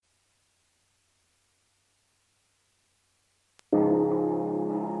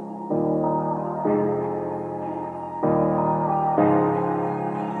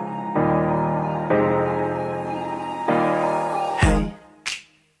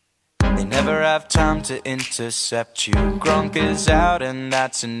never have time to intercept you. Grunk is out and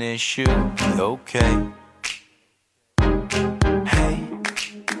that's an issue. Okay. Hey,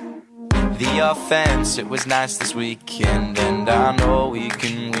 the offense, it was nice this weekend, and I know we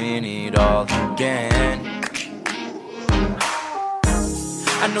can win it all again.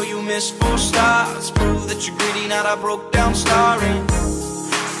 I know you miss full stars, prove that you're greedy, not a broke down starring.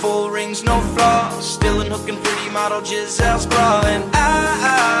 Full rings, no flaws, still in hooking pretty model Giselle's bra. And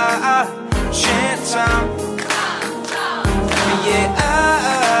I chant time, yeah,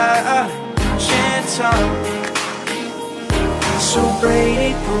 I chant time. So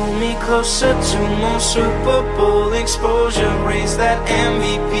Brady, pull me closer to more Super Bowl exposure. Raise that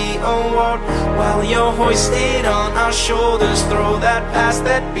MVP award while you're hoisted on our shoulders. Throw that pass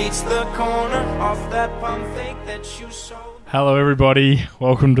that beats the corner off that pump fake that you sold. Hello, everybody.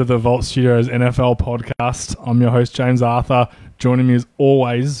 Welcome to the Vault Studios NFL podcast. I'm your host, James Arthur. Joining me as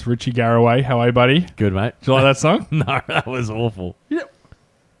always, Richie Garraway. How are you, buddy? Good, mate. Do you like that song? No, that was awful. Yep.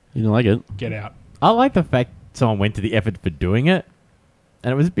 You didn't like it? Get out. I like the fact someone went to the effort for doing it,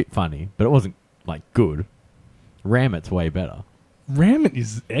 and it was a bit funny, but it wasn't, like, good. Ram It's way better. Ram It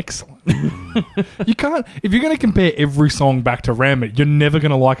is excellent. You can't... If you're going to compare every song back to Ram It, you're never going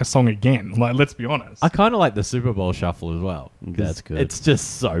to like a song again. Like, let's be honest. I kind of like the Super Bowl Shuffle as well. That's good. It's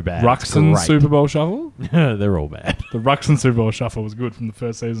just so bad. Ruxin Super Bowl Shuffle? They're all bad. The Ruxin Super Bowl Shuffle was good from the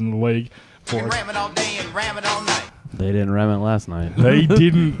first season of the league. Ram it all day and ram it all night. They didn't ram it last night. They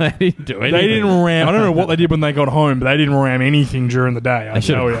didn't... They didn't do anything. They didn't ram... I don't know what they did when they got home, but they didn't ram anything during the day. They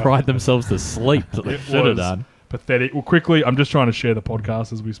should have cried themselves to sleep. That's what they should have done. Pathetic. Well, quickly, I'm just trying to share the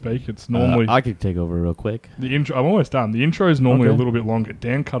podcast as we speak. It's normally... I could take over real quick. the intro. I'm almost done. The intro is normally Okay. a little bit longer.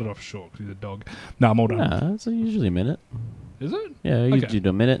 Dan cut it off short because he's a dog. No, I'm all done. Yeah, it's usually a minute. Is it? Yeah, Okay. usually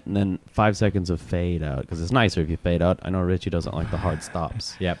do a minute and then 5 seconds of fade out because it's nicer if you fade out. I know Richie doesn't like the hard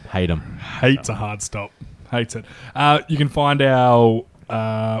stops. Yep, hate them. Hates a hard stop. Hates it. You can find our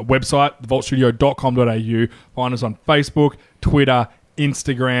website, thevaultstudio.com.au. Find us on Facebook, Twitter,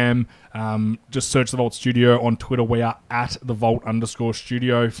 Instagram. Just search The Vault Studio on Twitter. We are at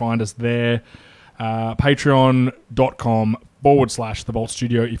 @thevault_studio. Find us there. Patreon.com/The Vault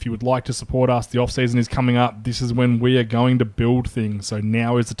Studio. If you would like to support us, the off-season is coming up. This is when we are going to build things. So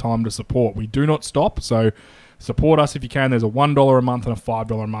now is the time to support. We do not stop. So support us if you can. There's a $1 a month and a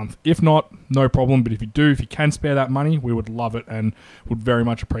 $5 a month. If not, no problem. But if you do, if you can spare that money, we would love it and would very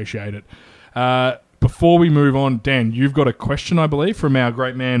much appreciate it. Before we move on, Dan, you've got a question, I believe, from our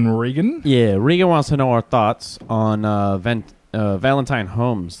great man, Regan. Yeah, Regan wants to know our thoughts on Valentine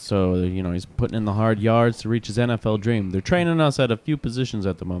Holmes. So, he's putting in the hard yards to reach his NFL dream. They're training us at a few positions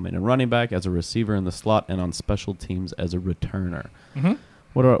at the moment. In running back, as a receiver in the slot, and on special teams as a returner. Mm-hmm.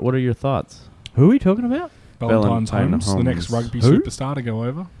 What are your thoughts? Who are we talking about? Valentine's Valentine Holmes, the Holmes. next rugby Who? superstar to go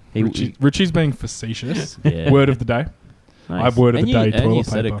over. He- Richie's being facetious. Yeah. Word of the day. Nice. I've word of the day, And toilet you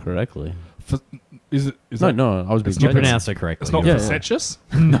said paper. it correctly. Is it? No, I was being It's not You pronounced it correctly. It's not Yeah, facetious?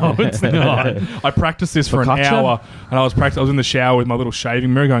 No, it's not. I practiced this for an Focaccia? hour, and I was in the shower with my little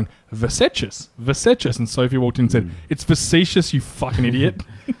shaving mirror going, facetious. And Sophie walked in and said, it's facetious, you fucking idiot.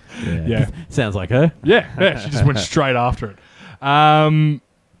 Yeah. Sounds like her. Yeah, she just went straight after it.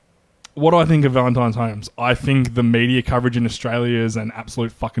 What do I think of Valentine's Holmes? I think the media coverage in Australia is an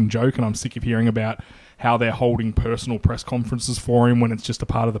absolute fucking joke, and I'm sick of hearing about how they're holding personal press conferences for him when it's just a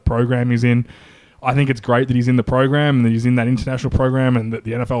part of the program he's in. I think it's great that he's in the program and that he's in that international program and that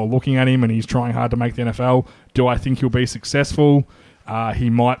the NFL are looking at him and he's trying hard to make the NFL. Do I think he'll be successful? He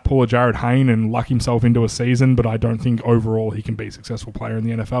might pull a Jared Hayne and luck himself into a season, but I don't think overall he can be a successful player in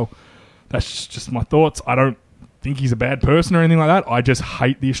the NFL. That's just my thoughts. I don't think he's a bad person or anything like that. I just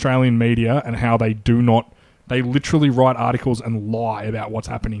hate the Australian media and how they literally write articles and lie about what's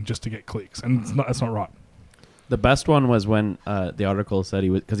happening just to get clicks, and that's not right. The best one was when the article said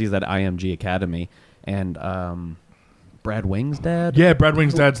because he's at IMG Academy, and Brad Wing's dad. Yeah, Brad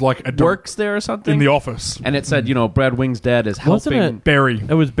Wing's dad's like works there or something in the office, and it said Brad Wing's dad is Wasn't helping it? Barry.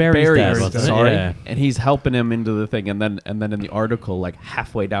 It was Barry's dad, wasn't it? sorry, Yeah. and he's helping him into the thing, and then in the article, like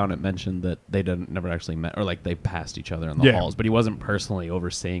halfway down, it mentioned that they never actually met, or like they passed each other in the halls, but he wasn't personally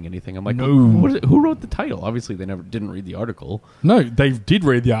overseeing anything. I'm like, No. who wrote the title? Obviously, they didn't read the article. No, they did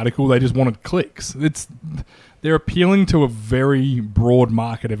read the article. They just wanted clicks. They're appealing to a very broad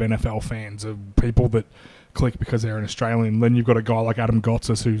market of NFL fans, of people that click because they're an Australian. Then you've got a guy like Adam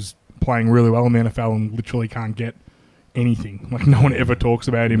Gotsis who's playing really well in the NFL and literally can't get anything. Like, no one ever talks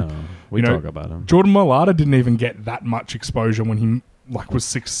about him. No, we talk about him. Jordan Mailata didn't even get that much exposure when he was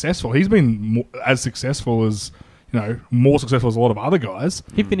successful. He's been as successful as, more successful as a lot of other guys.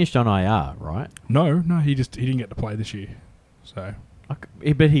 He finished on IR, right? No, he didn't get to play this year. So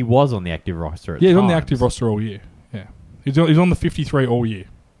But he was on the active roster at Yeah, he's on the times. active roster all year. Yeah. He's on the 53 all year.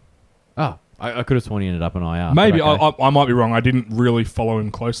 Oh, I could have sworn he ended up in IR. Maybe. but okay. I might be wrong. I didn't really follow him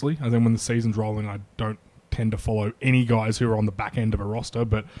closely. And then when the season's rolling, I don't tend to follow any guys who are on the back end of a roster,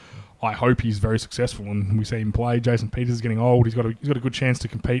 but I hope he's very successful and we see him play. Jason Peters is getting old. He's got a good chance to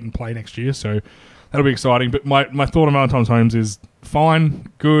compete and play next year, so that'll be exciting. But my thought on Valentine's Holmes is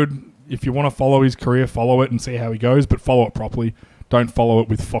fine, good. If you want to follow his career, follow it and see how he goes, but follow it properly. Don't follow it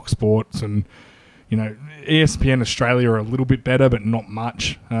with Fox Sports and, ESPN Australia are a little bit better, but not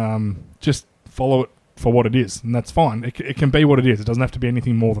much. Just follow it for what it is, and that's fine. It can be what it is. It doesn't have to be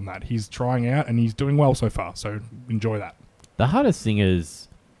anything more than that. He's trying out, and he's doing well so far, so enjoy that. The hardest thing is,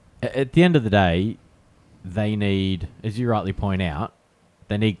 at the end of the day, they need, as you rightly point out,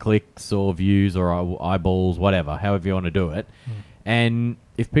 they need clicks or views or eyeballs, whatever, however you want to do it. And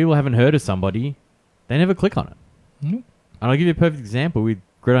if people haven't heard of somebody, they never click on it. Mm. And I'll give you a perfect example. With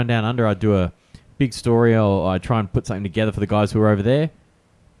Gridiron Down Under, I'd do a big story or I'd try and put something together for the guys who were over there,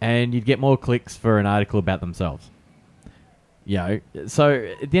 and you'd get more clicks for an article about themselves. So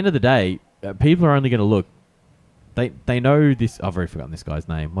at the end of the day, people are only going to look. They know this. I've already forgotten this guy's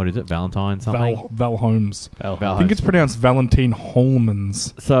name. What is it? Valentine something? Val Holmes. Val I think Holmes. it's pronounced Valentine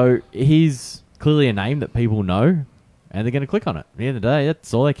Holmans. So he's clearly a name that people know, and they're going to click on it. At the end of the day,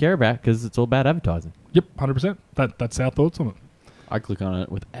 that's all they care about because it's all about advertising. Yep, 100%. That's our thoughts on it. I click on it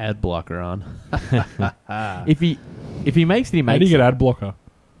with ad blocker on. If he makes it, he How makes do you it. get ad blocker?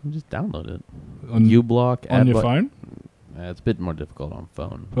 You just download it. On, uBlock on your phone? It's a bit more difficult on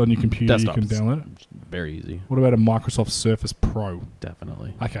phone. On your computer, Desktop, you can download it? very easy. What about a Microsoft Surface Pro?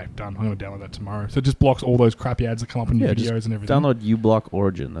 Definitely. Okay, done. I'm going to download that tomorrow. So it just blocks all those crappy ads that come up in your videos and everything. Download uBlock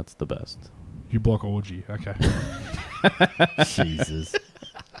Origin. That's the best. uBlock Orgy. Okay. Jesus.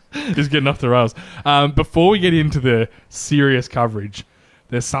 Just getting off the rails. Before we get into the serious coverage,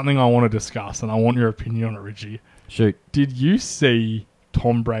 there's something I want to discuss, and I want your opinion on it, Richie. Shoot. Did you see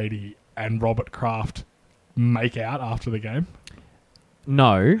Tom Brady and Robert Kraft make out after the game?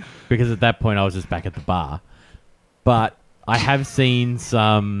 No, because at that point I was just back at the bar. But I have seen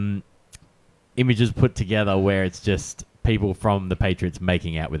some images put together where it's just people from the Patriots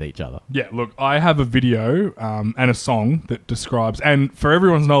making out with each other. Yeah, look, I have a video and a song that describes, and for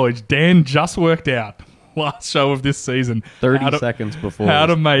everyone's knowledge, Dan just worked out last show of this season 30 seconds before. how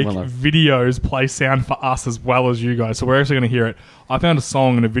to make Well, videos play sound for us as well as you guys. So we're actually going to hear it. I found a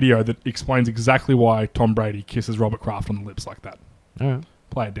song and a video that explains exactly why Tom Brady kisses Robert Kraft on the lips like that. All right.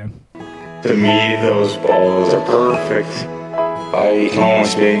 Play it, Dan. To me, those balls are perfect. I can only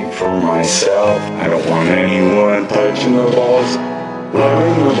speak for myself. I don't want anyone touching the balls,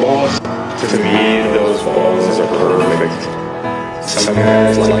 rubbing the balls. To me, those balls are perfect. Some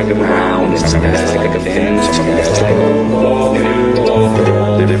guys like them round, some guys like them thin, some guys like them ball, new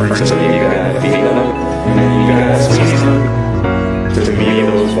ball. The difference is you gotta feed them, you gotta squeeze them. To me,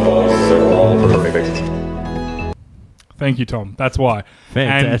 those balls are all perfect. Thank you, Tom. That's why.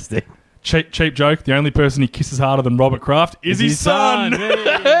 Fantastic. And cheap joke. The only person he kisses harder than Robert Kraft is his son.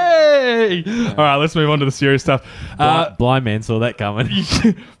 Hey! All right, let's move on to the serious stuff. Blind man saw that coming.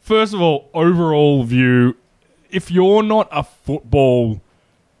 First of all, overall view, if you're not a football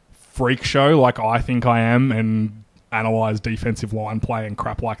freak show like I think I am and analyze defensive line play and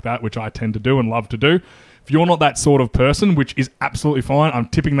crap like that, which I tend to do and love to do, if you're not that sort of person, which is absolutely fine, I'm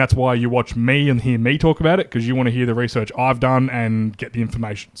tipping that's why you watch me and hear me talk about it, because you want to hear the research I've done and get the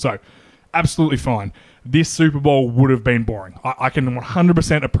information. So, absolutely fine. This Super Bowl would have been boring. I can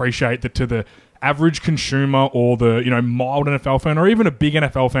 100% appreciate that to the average consumer or the mild NFL fan or even a big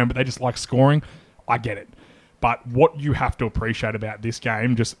NFL fan, but they just like scoring, I get it. But what you have to appreciate about this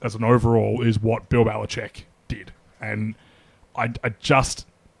game, just as an overall, is what Bill Belichick did. And I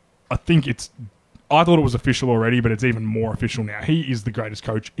think I thought it was official already, but it's even more official now. He is the greatest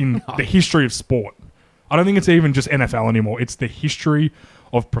coach in the history of sport. I don't think it's even just NFL anymore. It's the history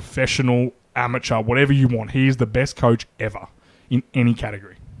of professional, amateur, whatever you want. He is the best coach ever in any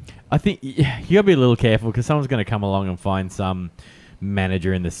category. I think you got to be a little careful because someone's going to come along and find some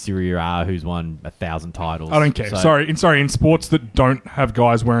manager in the Serie A who's won 1,000 titles. I don't care. So- In sports that don't have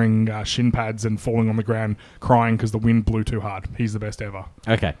guys wearing shin pads and falling on the ground crying because the wind blew too hard, he's the best ever.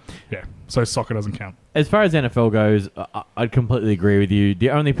 Okay. Yeah, so soccer doesn't count. As far as NFL goes, I'd completely agree with you.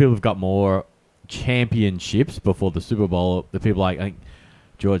 The only people who've got more championships before the Super Bowl, the people like I think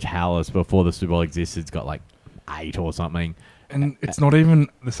George Halas before the Super Bowl existed, has got like 8 or something. And it's not even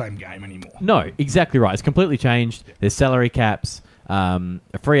the same game anymore. No, exactly right. It's completely changed. There's salary caps, a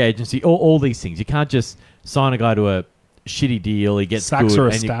free agency, all these things. You can't just sign a guy to a shitty deal. He gets Sacks good, are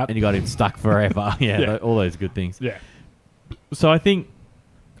a and stat. you got him stuck forever. Yeah, Yeah. all those good things. Yeah. So I think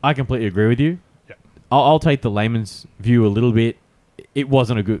I completely agree with you. Yeah. I'll take the layman's view a little bit. It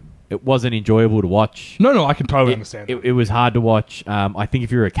wasn't enjoyable to watch. No, I can totally understand. It was hard to watch. I think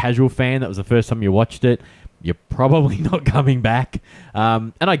if you're a casual fan, that was the first time you watched it, you're probably not coming back.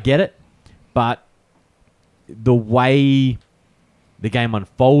 And I get it, but the way the game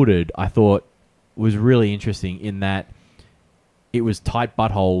unfolded, I thought was really interesting in that it was tight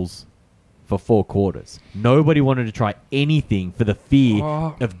buttholes for 4 quarters. Nobody wanted to try anything for the fear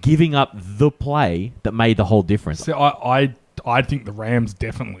of giving up the play that made the whole difference. See, I think the Rams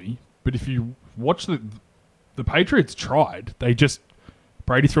definitely, but if you watch the Patriots tried,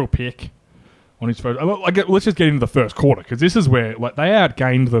 Brady threw a pick on his first. Let's just get into the first quarter because this is where they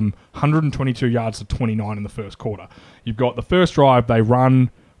outgained them 122 yards to 29 in the first quarter. You've got the first drive, they run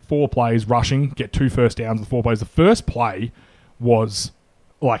 4 plays rushing, get 2 first downs with 4 plays. The first play was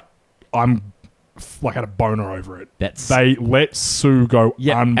I'm had a boner over it. They let Sue go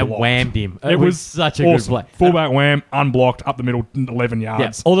unblocked. And whammed him. It was such a awesome. good play. Fullback wham, unblocked, up the middle, 11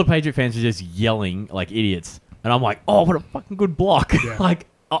 yards. Yeah, all the Patriot fans are just yelling like idiots. And I'm like, oh, what a fucking good block. Yeah.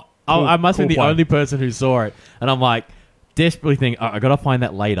 I must be the play. only person who saw it. And I'm like, desperately thinking, I got to find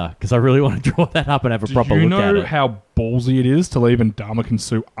that later because I really want to draw that up and have a proper look at it. Do you know how ballsy it is to leave Ndamukong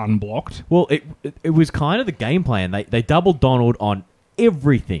Suh unblocked? Well, it was kind of the game plan. They doubled Donald on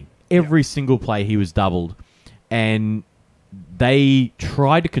everything. Every single play he was doubled. And they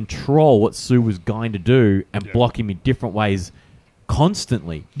tried to control what Sue was going to do and block him in different ways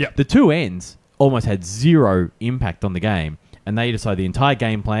constantly. Yep. The 2 ends almost had 0 impact on the game. And they decided the entire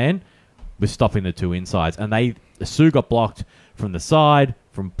game plan was stopping the 2 insides. And Sue got blocked from the side,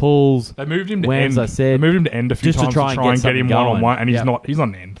 from pulls. They moved him to whams, end. I said, they moved him to end a few just times to try and get him going. one-on-one. And Yep. he's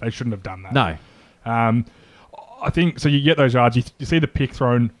not end. They shouldn't have done that. No. I think, so you get those yards. You see the pick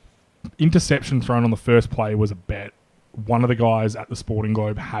thrown. Interception thrown on the first play was a bet. One of the guys at the Sporting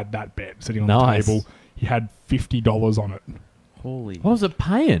Globe had that bet sitting on the table. He had $50 on it. Holy. What was it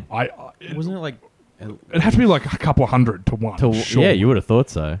paying? Wasn't it like... It had to be like a couple of hundred to one. Sure. Yeah, you would have thought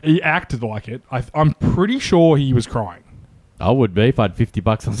so. He acted like it. I'm pretty sure he was crying. I would be if I had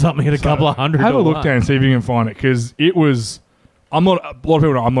 $50 on something at a couple of hundred. Have a look down and see if you can find it because it was. A lot of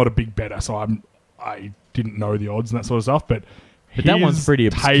people know I'm not a big bettor, so I didn't know the odds and that sort of stuff. But that one's pretty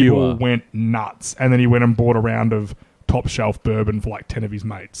obscure. Table went nuts, and then he went and bought a round of top shelf bourbon for like 10 of his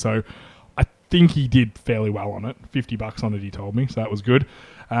mates. So I think he did fairly well on it. $50 on it, he told me, so that was good.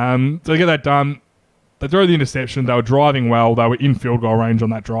 So they get that done. They throw the interception. They were driving well. They were in field goal range on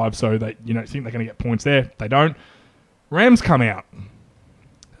that drive, so they think they're going to get points there. They don't. Rams come out.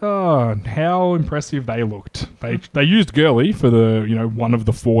 Oh, how impressive they looked. They used Gurley for the one of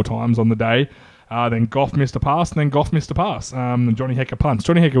the 4 times on the day. Then Goff missed a pass, and then Goff missed a pass. And Johnny Hekker punts.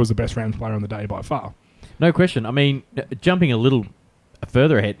 Johnny Hekker was the best Rams player on the day by far. No question. I mean, jumping a little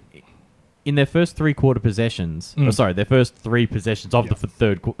further ahead, in their first 3-quarter possessions, their first 3 possessions of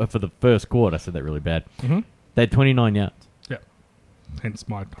for the first quarter, I said that really bad. Mm-hmm. They had 29 yards. Yeah. Hence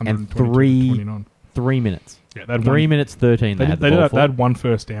my and 129. 3 minutes. Yeah, they had 3 minutes 13. They had 1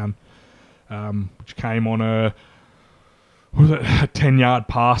 first down, which came on a 10-yard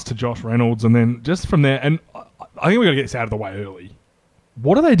pass to Josh Reynolds, and then just from there, and I think we got to get this out of the way early.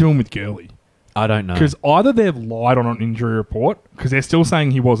 What are they doing with Gurley? I don't know. Because either they've lied on an injury report, because they're still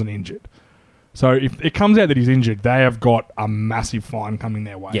saying he wasn't injured. So if it comes out that he's injured, they have got a massive fine coming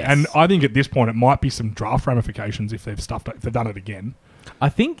their way. Yes. And I think at this point it might be some draft ramifications if they've done it again. I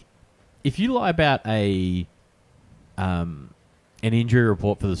think if you lie about an injury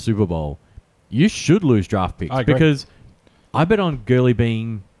report for the Super Bowl, you should lose draft picks. I agree. Because I bet on Gurley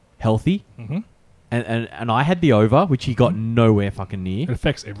being healthy, and I had the over, which he got nowhere fucking near. It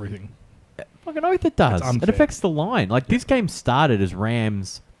affects everything. Fucking oath it does. It affects the line. This game started as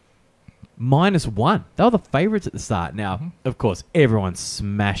Rams -1. They were the favourites at the start. Now, of course, everyone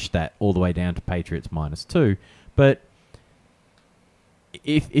smashed that all the way down to Patriots -2. But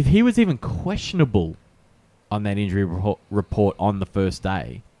if he was even questionable on that injury report on the first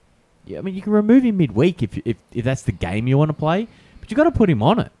day, yeah, I mean, you can remove him midweek if that's the game you want to play, but you got to put him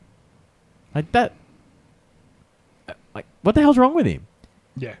on it. Like that. Like, what the hell's wrong with him?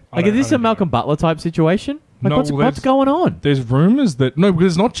 Yeah. Is this a Malcolm Butler type situation? Like, No, what's going on? There's rumours that... No,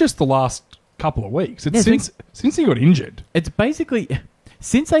 because it's not just the last couple of weeks. It's since he got injured. It's basically...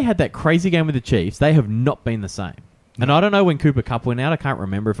 Since they had that crazy game with the Chiefs, they have not been the same. And I don't know when Cooper Kupp went out. I can't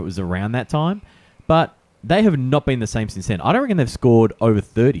remember if it was around that time. But they have not been the same since then. I don't reckon they've scored over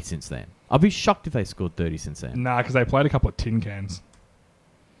 30 since then. I'll be shocked if they scored 30 since then. Nah, because they played a couple of tin cans.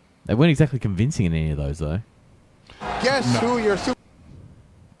 They weren't exactly convincing in any of those, though. Guess who your Super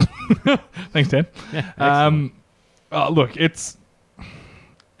Thanks, Dan. Yeah, Look, it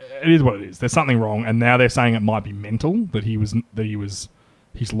is what it is. There's something wrong, and now they're saying it might be mental, that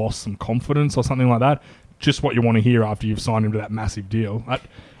he's lost some confidence or something like that. Just what you want to hear after you've signed him to that massive deal.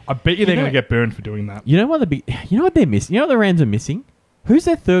 I bet you they're going to get burned for doing that. You know what they're missing? You know what the Rams are missing? Who's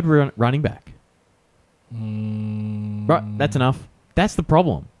their third running back? Right, that's enough. That's the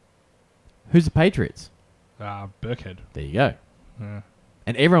problem. Who's the Patriots? Burkhead. There you go. Yeah.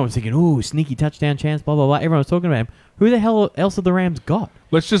 And everyone was thinking, ooh, sneaky touchdown chance, blah, blah, blah. Everyone was talking about him. Who the hell else have the Rams got?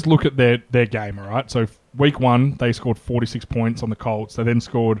 Let's just look at their game, all right? So week 1, they scored 46 points on the Colts. They then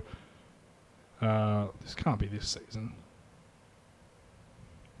scored... this can't be this season.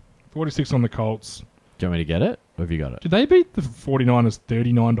 46 on the Colts. Do you want me to get it? Or have you got it? Did they beat the 49ers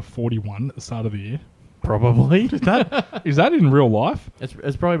 39-41 at the start of the year? Probably. Is that in real life?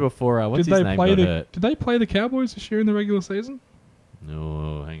 It's probably before, what's his name got hurt? Did they play the Cowboys this year in the regular season?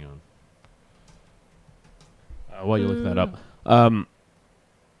 No, hang on. While you look that up,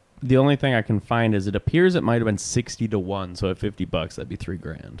 the only thing I can find is it appears it might have been 60-1. So at $50, that'd be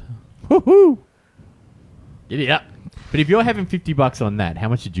 $3,000. Woohoo! Giddy up. But if you're having $50 on that, how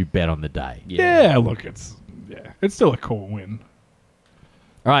much did you bet on the day? Yeah, look, it's still a cool win.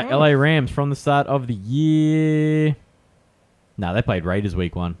 All right, LA Rams from the start of the year. No, they played Raiders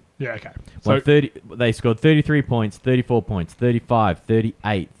week 1. Yeah, okay. So they scored 33 points, 34 points, 35,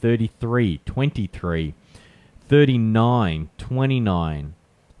 38, 33, 23, 39, 29,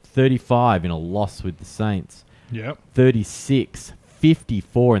 35 in a loss with the Saints. Yep. 36,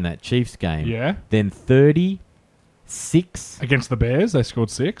 54 in that Chiefs game. Yeah. Then 36. Against the Bears, they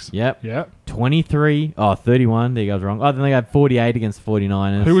scored 6. Yep. 31. 31. There you guys wrong. Oh, then they got 48 against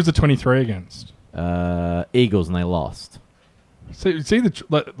 49ers. Who was the 23 against? Eagles, and they lost. See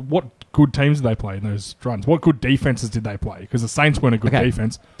what good teams did they play in those runs? What good defenses did they play? Because the Saints weren't a good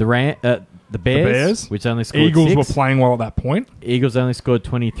defense. The Bears, which only scored Eagles 6. were playing well at that point. Eagles only scored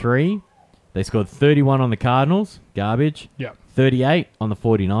 23. They scored 31 on the Cardinals. Garbage. Yeah. 38 on the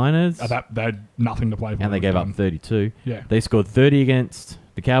 49ers. They had nothing to play for. And they gave up 32. Yeah. They scored 30 against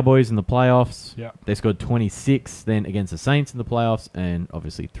the Cowboys in the playoffs. Yeah. They scored 26 then against the Saints in the playoffs, and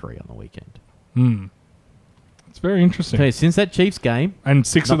obviously 3 on the weekend. It's very interesting. Okay, since that Chiefs game, and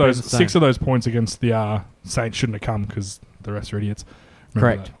six of those points against the Saints shouldn't have come because the rest are idiots.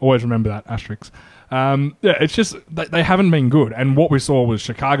 Correct. Always remember that asterisk. It's just they haven't been good, and what we saw was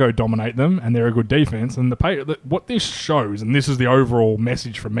Chicago dominate them, and they're a good defense. And what this shows, and this is the overall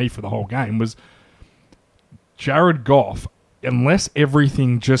message for me for the whole game, was Jared Goff. Unless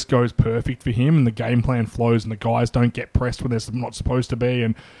everything just goes perfect for him and the game plan flows and the guys don't get pressed when they're not supposed to be,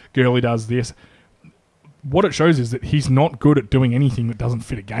 and Gurley does this, what it shows is that he's not good at doing anything that doesn't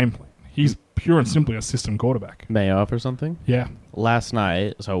fit a game plan. He's pure and simply a system quarterback. May I offer something? Yeah. Last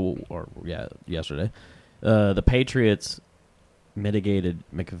night, yesterday, the Patriots mitigated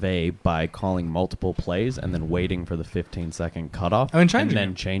McVay by calling multiple plays and then waiting for the 15-second cutoff and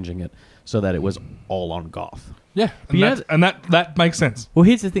then changing it so that it was all on Goff. Yeah, and that makes sense. Well,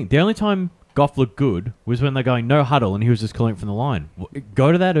 here's the thing. The only time Goff looked good was when they're going no huddle and he was just calling from the line.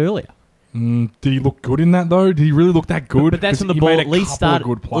 Go to that earlier. Did he look good in that though? Did he really look that good? But that's when the ball at least started.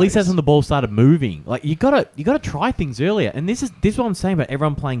 At least that's when the ball started moving. Like you gotta try things earlier. And this is what I'm saying about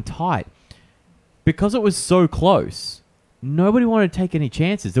everyone playing tight, because it was so close. Nobody wanted to take any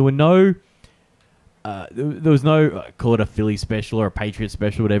chances. There were no. There was no call it a Philly special or a Patriot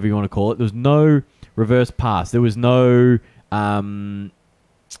special, whatever you want to call it. There was no reverse pass. There was no. I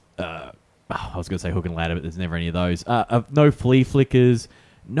was going to say hook and ladder, but there's never any of those. No flea flickers.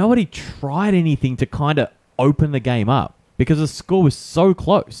 Nobody tried anything to kind of open the game up because the score was so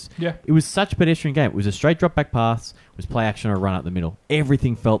close. Yeah. It was such a pedestrian game. It was a straight drop back pass. It was play action or run up the middle.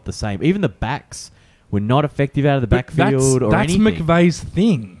 Everything felt the same. Even the backs were not effective out of the backfield or anything. That's McVay's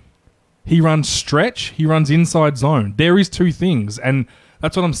thing. He runs stretch. He runs inside zone. There is two things. And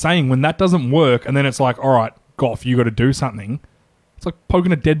that's what I'm saying. When that doesn't work and then it's like, all right, Goff, you got to do something. It's like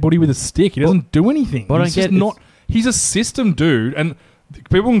poking a dead body with a stick. He doesn't do anything. But He's a system dude. And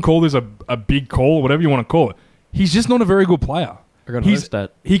people can call this a big call or whatever you want to call it. He's just not a very good player. He's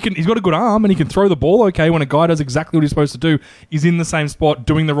got a good arm and he can throw the ball okay when a guy does exactly what he's supposed to do. He's in the same spot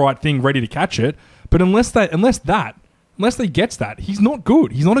doing the right thing, ready to catch it. But unless he gets that, he's not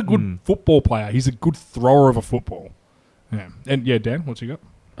good. He's not a good football player. He's a good thrower of a football. Yeah. And yeah, Dan, what's you got?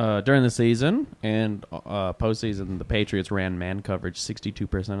 During the season and postseason, the Patriots ran man coverage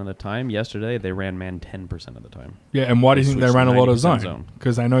 62% of the time. Yesterday, they ran man 10% of the time. Yeah, and why do you think they ran a lot of zone?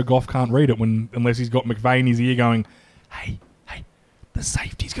 Because they know Goff can't read it unless he's got McVay in his ear going, hey, the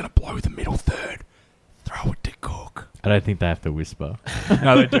safety's going to blow the middle third. throw it to Cook. I don't think they have to whisper.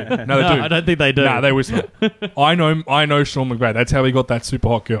 No, they do. No, they do. I don't think they do. No, they whisper. I know Sean McVay. That's how he got that super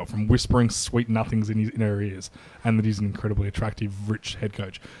hot girl, from whispering sweet nothings in her ears, and that he's an incredibly attractive, rich head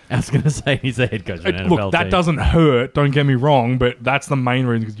coach. I was going to say he's a head coach of an NFL Look, that team. doesn't hurt. Don't get me wrong, but that's the main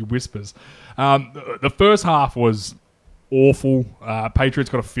reason, because he whispers. The first half was awful. Patriots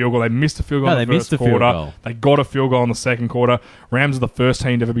got a field goal. They missed a field goal in the first quarter. Goal. They got a field goal in the second quarter. Rams are the first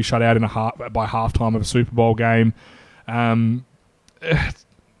team to ever be shut out by halftime of a Super Bowl game.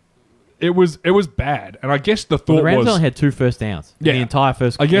 It was bad, and I guess the thought the Rams was only had 2 first downs. Yeah. In the entire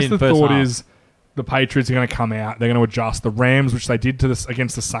first. I guess in the first thought half. is the Patriots are going to come out. They're going to adjust. The Rams, which they did to this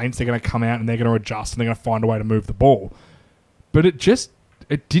against the Saints, they're going to come out and they're going to adjust, and they're going to find a way to move the ball. But it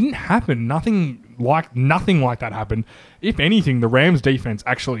didn't happen. Nothing like that happened. If anything, the Rams defense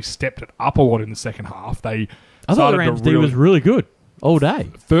actually stepped it up a lot in the second half. I thought the Rams D was really good all day.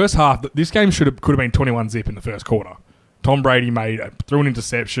 First half, this game could have been 21-zip in the first quarter. Tom Brady threw an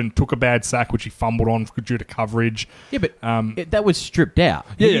interception, took a bad sack, which he fumbled on due to coverage. Yeah, but that was stripped out.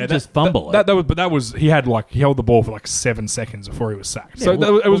 He didn't just fumble it. He held the ball for like 7 seconds before he was sacked. Yeah,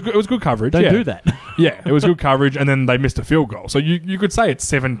 So it was good coverage. Don't do that. Yeah, it was good coverage, and then they missed a field goal. So you could say it's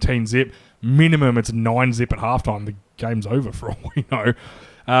 17-zip. Minimum, it's 9-zip at halftime. The game's over for all we know.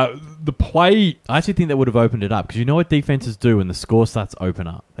 The play... I actually think that would have opened it up, because you know what defenses do when the score starts to open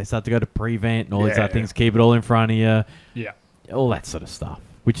up? They start to go to prevent and all these other things, keep it all in front of you. Yeah. All that sort of stuff,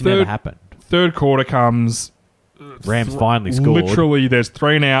 which never happened. Third quarter comes... Rams finally scored. Literally, there's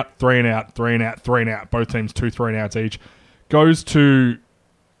 3 and out, 3 and out, 3 and out, 3 and out. Both teams 2 3 and outs each. Goes to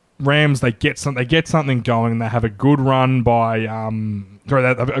Rams. They get something going. They have a good run by...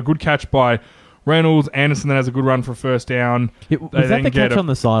 a good catch by Reynolds. Anderson then has a good run for a first down. Was that the catch on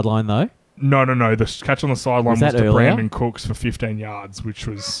the sideline, though? No. The catch on the sideline was to earlier? Brandon Cooks for 15 yards, which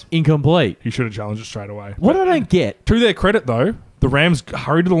was... incomplete. He should have challenged it straight away. What I don't get... To their credit, though, the Rams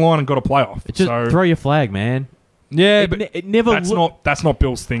hurried to the line and got a playoff. Just throw your flag, man. Yeah, it never... That's not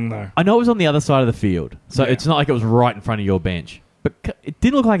Bill's thing, though. I know it was on the other side of the field, so it's not like it was right in front of your bench. But it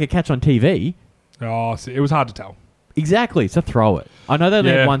didn't look like a catch on TV. Oh, see, it was hard to tell. Exactly, so throw it. I know they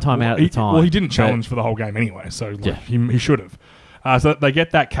only had one time out at the time. Well, he didn't challenge for the whole game anyway, so he should have. So they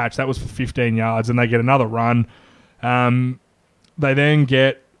get that catch. That was for 15 yards, and they get another run. They then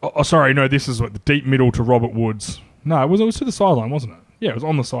get... this is the deep middle to Robert Woods. No, it was to the sideline, wasn't it? Yeah, it was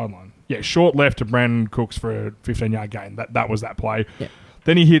on the sideline. Yeah, short left to Brandon Cooks for a 15-yard gain. That was that play. Yeah.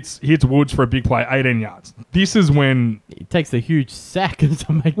 Then he hits Woods for a big play, 18 yards. This is when... He takes the huge sack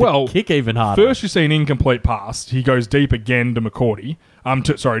to make the kick even harder. First you see an incomplete pass. He goes deep again to McCourty.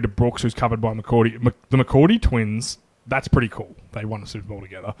 To Brooks, who's covered by McCourty. The McCourty twins, that's pretty cool. They won a Super Bowl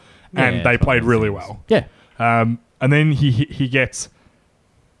together. And they played really well. Yeah. And then he gets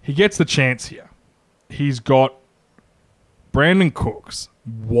the chance here. He's got Brandon Cooks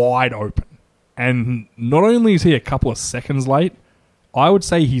wide open. And not only is he a couple of seconds late, I would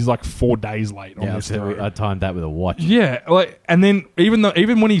say he's like 4 days late on this throw. I timed that with a watch. Yeah, and then even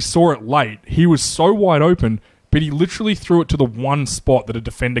when he saw it late, he was so wide open, but he literally threw it to the one spot that a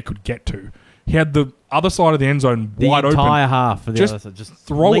defender could get to. He had the other side of the end zone wide open. The entire half for the other side. Just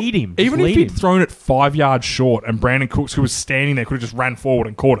lead him. Even if he'd thrown it 5 yards short and Brandon Cooks, who was standing there, could have just ran forward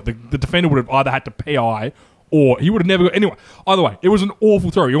and caught it. The defender would have either had to PI or he would have never got... Anyway, either way, it was an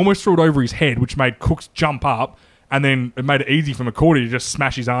awful throw. He almost threw it over his head, which made Cooks jump up, and then it made it easy for McCourty to just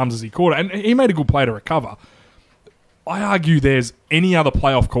smash his arms as he caught it. And he made a good play to recover. I argue there's any other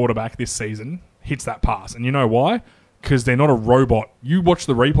playoff quarterback this season hits that pass. And you know why? Because they're not a robot. You watch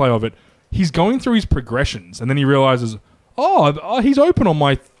the replay of it. He's going through his progressions, and then he realizes, he's open on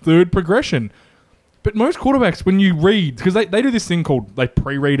my third progression. But most quarterbacks, when you read, because they do this thing called they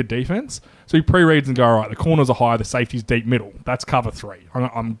pre-read a defense. So he pre-reads and go, all right, the corners are high, the safety's deep middle. That's cover 3.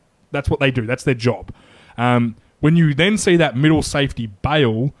 That's what they do. That's their job. When you then see that middle safety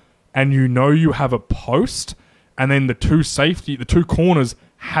bail, and you know you have a post, and then the two corners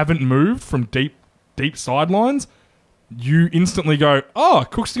haven't moved from deep sidelines, you instantly go,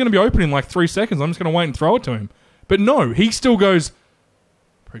 Cook's going to be open in like 3 seconds. I'm just going to wait and throw it to him. But no, he still goes,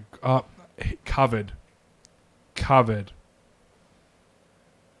 covered.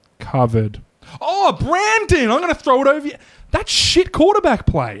 Oh, Brandon, I'm going to throw it over you. That's shit quarterback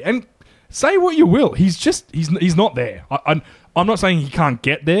play. And say what you will, he's not there. I'm not saying he can't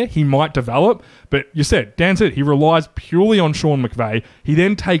get there. He might develop. But Dan said, he relies purely on Sean McVay. He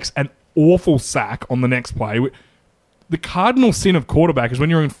then takes an awful sack on the next play. The cardinal sin of quarterback is when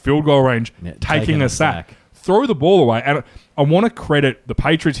you're in field goal range, taking a sack. Throw the ball away. And I want to credit the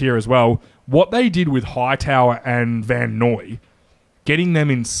Patriots here as well. What they did with Hightower and Van Noy, getting them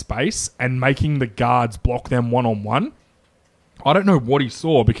in space and making the guards block them one-on-one. I don't know what he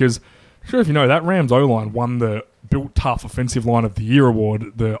saw because, I'm sure if you know, that Rams O-line won the Built Tough Offensive Line of the Year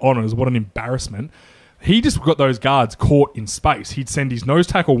award, the honours. What an embarrassment. He just got those guards caught in space. He'd send his nose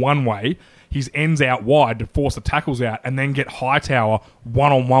tackle one way, his ends out wide to force the tackles out, and then get Hightower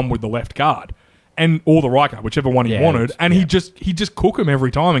one-on-one with the left guard. Or the right guard, whichever one he wanted. And he'd just cook them every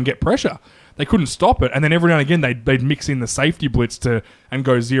time and get pressure. They couldn't stop it. And then every now and again, they'd mix in the safety blitz and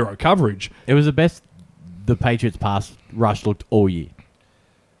go zero coverage. It was the best the Patriots pass rush looked all year.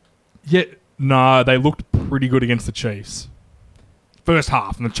 Yeah, no, they looked pretty good against the Chiefs. First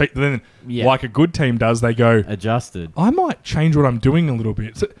half. And then, like a good team does, they go, adjusted. I might change what I'm doing a little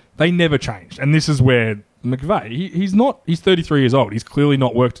bit. So they never changed. And this is where McVay, he's 33 years old. He's clearly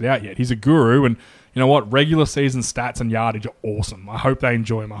not worked it out yet. He's a guru. And you know what? Regular season stats and yardage are awesome. I hope they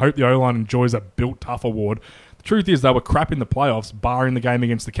enjoy them. I hope the O-line enjoys a Built Tough award. The truth is they were crap in the playoffs, barring the game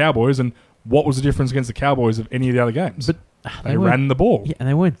against the Cowboys. And what was the difference against the Cowboys of any of the other games? But they ran the ball. Yeah, and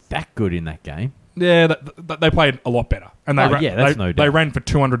they weren't that good in that game. Yeah, they played a lot better. And they that's no doubt. They ran for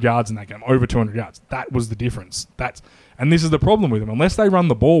 200 yards in that game, over 200 yards. That was the difference. And this is the problem with them. Unless they run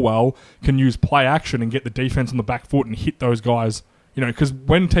the ball well, can use play action and get the defense on the back foot and hit those guys. You know, because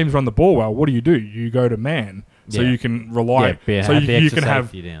when teams run the ball well, what do? You go to man. So you can rely. So you can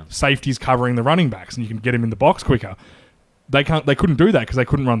have safeties covering the running backs and you can get him in the box quicker. They couldn't do that because they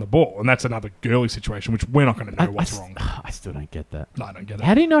couldn't run the ball. And that's another girly situation, which we're not going to know what's wrong. I still don't get that. No, I don't get it.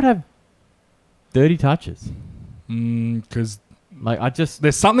 How do you not have 30 touches? Because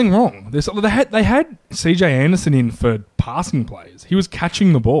there's something wrong. They had CJ Anderson in for passing plays. He was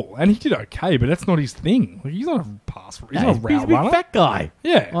catching the ball, and he did okay, but that's not his thing. He's not a pass. He's not a route he's a big runner. fat guy.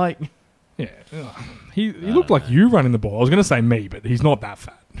 Yeah, he looked like you running the ball. I was going to say me, but he's not that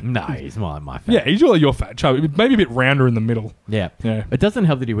fat. No, he's more like my fat. Yeah, he's really your fat chubby. Maybe a bit rounder in the middle. Yeah. Yeah. It doesn't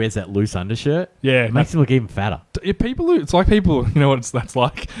help that he wears that loose undershirt. Yeah, it makes him look even fatter. It's like people. You know what that's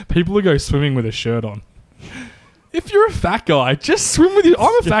like? People who go swimming with a shirt on. If you're a fat guy, just swim with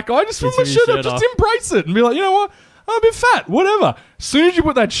I'm a fat guy. Just swim with your shirt on. Just embrace it and be like, you know what? I'm a bit fat. Whatever. As soon as you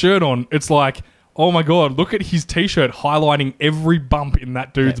put that shirt on, it's like, oh my god, look at his t-shirt highlighting every bump in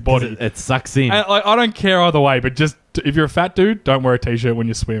that dude's body. It sucks in. And, I don't care either way, but just if you're a fat dude, don't wear a t-shirt when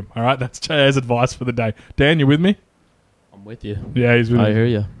you swim. All right, that's Jay's advice for the day. Dan, you with me? I'm with you. Yeah, he's with me. I hear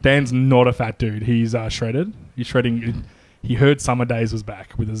you. Dan's not a fat dude. He's shredded. He's shredding. He heard Summer Days was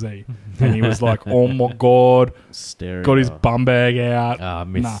back with a Z, and he was like, "Oh my god!" Stereo. Got his bum bag out. I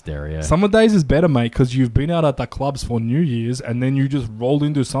miss stereo. Summer Days is better, mate, because you've been out at the clubs for New Year's, and then you just rolled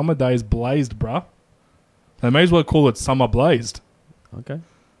into Summer Days blazed, bruh. They may as well call it Summer Blazed. Okay.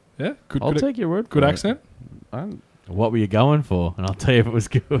 Yeah, I'll take your word. Good accent. What were you going for? And I'll tell you if it was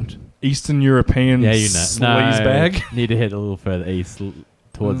good. Eastern European sleaze bag. Need to head a little further east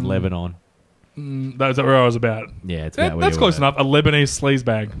towards Lebanon. That's where I was about. Yeah, that's close enough. A Lebanese sleaze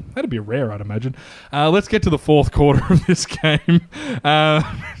bag. That'd be rare, I'd imagine. Let's get to the fourth quarter of this game.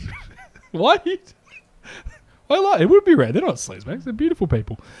 Why? It would be rare. They're not sleaze bags. They're beautiful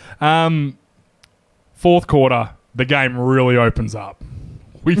people. Fourth quarter, the game really opens up.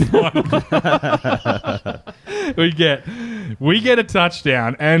 We get a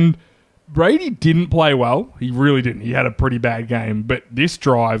touchdown, and Brady didn't play well. He really didn't. He had a pretty bad game. But this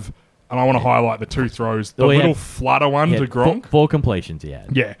drive, and I want to highlight the two throws. The little flutter one to Gronk. Four completions he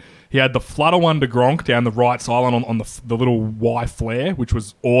had. Yeah. He had the flutter one to Gronk down the right sideline on the little Y flare, which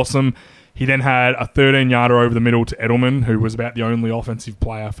was awesome. He then had a 13-yarder over the middle to Edelman, who was about the only offensive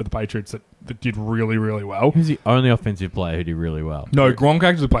player for the Patriots that did really, really well. Who's the only offensive player who did really well? No, Gronk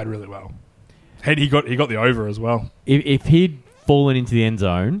actually played really well. He got the over as well. If he'd fallen into the end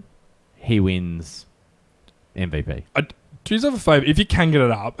zone, he wins MVP. Do yourself a favour, if you can get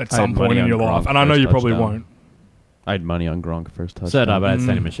it up at some point in your life, and I know you probably won't. I had money on Gronk first touchdown. So no, but I had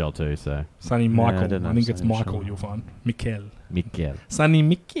Sonny Michel too. So Sonny Michael, I think it's Sonny Michael. Michel. You'll find Mikel. Sonny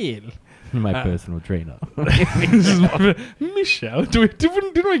Mikel. My personal trainer. Michelle.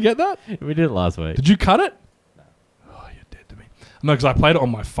 Didn't we get that? We did it last week. Did you cut it? No. Oh, you're dead to me. No, because I played it on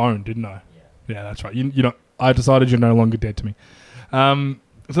my phone, didn't I? Yeah, that's right. You know, I decided you're no longer dead to me. So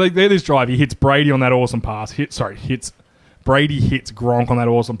there's this drive. He hits Brady on that awesome pass. Brady hits Gronk on that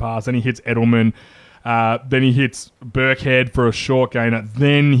awesome pass. Then he hits Edelman. Then he hits Burkhead for a short gainer.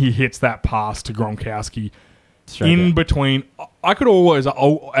 Then he hits that pass to Gronkowski. Between. I could almost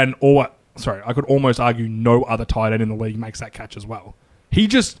argue no other tight end in the league makes that catch as well. He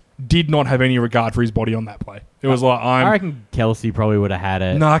just did not have any regard for his body on that play. It was like I reckon Kelsey probably would have had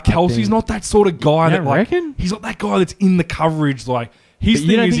it. Nah, Kelsey's not that sort of guy. You reckon? He's not that guy that's in the coverage. Like his but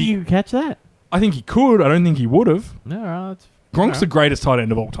thing you don't is think you could catch that? I think he could. I don't think he would have. No, right. Gronk's the greatest tight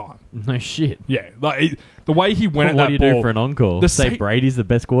end of all time. No shit. Yeah, like the way he went What at do you that ball. do for an encore? The Say sa- Brady's the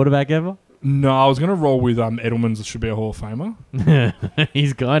best quarterback ever? No, I was going to roll with Edelman's should be a Hall of Famer.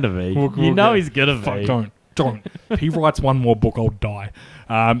 He's going to be. We'll He's going to Fuck, be. don't. If he writes one more book, I'll die.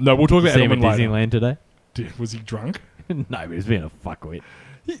 No, we'll talk about See him at Edelman later. Disneyland today? Was he drunk? No, but he's being a fuckwit.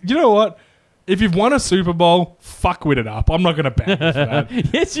 You know what? If you've won a Super Bowl, fuckwit it up. I'm not going to ban you for that.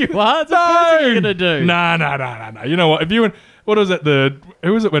 Yes, you are. It's the first thing you're going to do. No. You know what? If you went, what was it?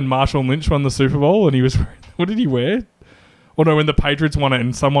 Who was it when Marshall Lynch won the Super Bowl and he was? What did he wear? Or no, when the Patriots won it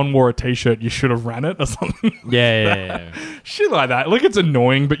and someone wore a T-shirt, you should have ran it or something. Yeah. Shit like that. Look, it's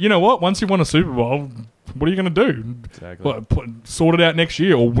annoying, but you know what? Once you won a Super Bowl, what are you going to do? Exactly. Sort it out next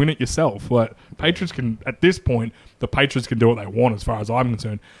year or win it yourself. Like Patriots can, at this point, the Patriots can do what they want as far as I'm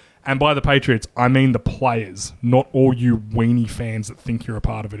concerned. And by the Patriots, I mean the players, not all you weenie fans that think you're a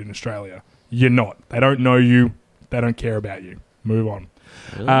part of it in Australia. You're not. They don't know you. They don't care about you. Move on.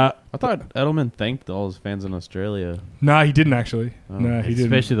 Really? I thought Edelman thanked all his fans in Australia. No, he didn't actually. Oh. No, he didn't.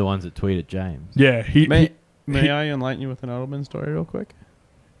 Especially the ones that tweet at James. Yeah, May I enlighten you with an Edelman story real quick?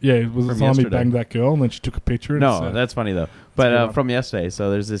 Yeah, it was the From time he yesterday. banged that girl and then she took a picture. And No, said, that's funny though. good But one. from yesterday, so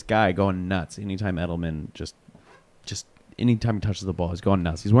there's this guy going nuts anytime Edelman just anytime he touches the ball, he's going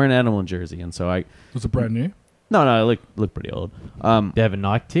nuts. He's wearing an Edelman jersey, and so was it brand new? no, it looked pretty old. Do they have a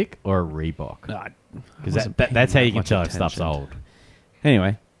Nike tick or a Reebok? Because that's how you can tell if stuff's old.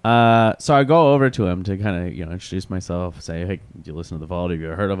 Anyway, so I go over to him to kind of introduce myself, say, hey, do you listen to the Vault? Have you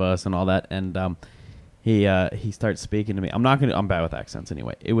ever heard of us and all that? And he starts speaking to me. I'm bad with accents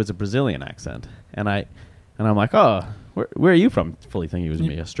anyway. It was a Brazilian accent, and I'm like, oh, where are you from? Fully thinking he was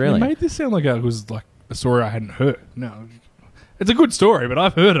me Australian. You made this sound like it was like a story I hadn't heard. No, it's a good story, but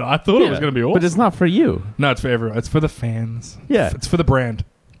I've heard it. I thought it was going to be awesome. But it's not for you. No, it's for everyone. It's for the fans. Yeah. It's for the brand.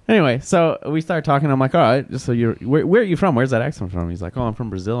 Anyway, so we start talking. I'm like, all right, so where are you from? Where's that accent from? He's like, oh, I'm from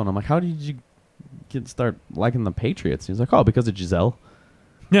Brazil. And I'm like, how did you start liking the Patriots? He's like, oh, because of Giselle.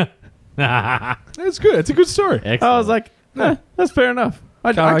 Yeah. It's good. It's a good story. Excellent. I was like, that's fair enough.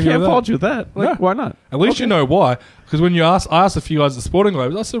 I argue can't with fault that. you with that. Like, No. why not? At least you know why. Because when I asked a few guys at the Sporting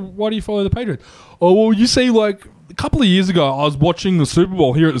Globes, I said, why do you follow the Patriots? Oh, well, you see, like, a couple of years ago, I was watching the Super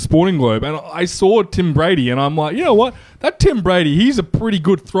Bowl here at the Sporting Globe, and I saw Tim Brady, and I'm like, you know what? That Tim Brady, he's a pretty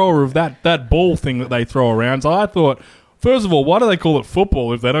good thrower of that ball thing that they throw around. So I thought, first of all, why do they call it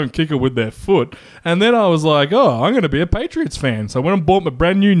football if they don't kick it with their foot? And then I was like, oh, I'm going to be a Patriots fan. So I went and bought my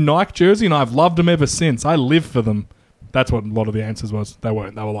brand new Nike jersey, and I've loved them ever since. I live for them. That's what a lot of the answers was. They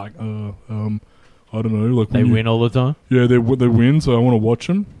weren't. They were like, I don't know. Like They win all the time? Yeah, they win, so I want to watch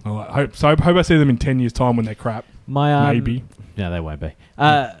them. I hope I see them in 10 years' time when they're crap. Maybe. No, they won't be.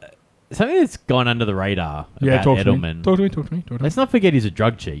 Something that's gone under the radar about talk Edelman. To me. Let's not forget he's a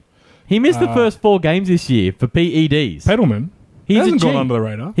drug cheat. He missed the first 4 games this year for PEDs. Edelman. He's hasn't a cheat. gone under the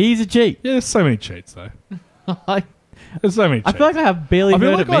radar. He's a cheat. Yeah, there's so many cheats, though. I There's so many cheats. feel like I have barely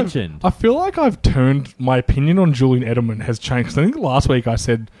heard it I've- mentioned. I feel like I've turned... My opinion on Julian Edelman has changed. 'Cause I think last week I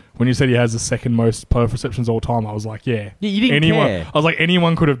said... When you said he has the second most playoff receptions all time, I was like, yeah. Yeah, you didn't anyone, care. I was like,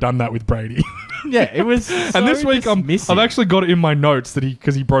 anyone could have done that with Brady. Yeah, it was. And this week, I've actually got it in my notes that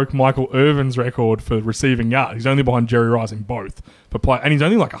because he broke Michael Irvin's record for receiving yards. He's only behind Jerry Rice in both. And he's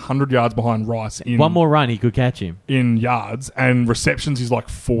only like 100 yards behind Rice in one more run, he could catch him. in yards. And receptions, he's like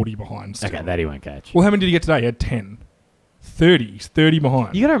 40 behind still. Okay, that he won't catch. Well, how many did he get today? He had 10. 30. He's 30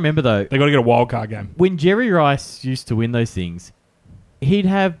 behind. You got to remember though, They got to get a wild card game. when Jerry Rice used to win those things, he'd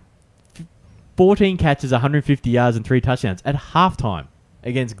have 14 catches, 150 yards, and 3 touchdowns at halftime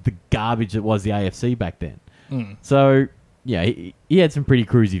against the garbage that was the AFC back then. Mm. So, yeah, he had some pretty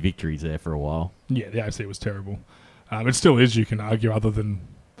cruisy victories there for a while. Yeah, the AFC was terrible. It still is, you can argue, other than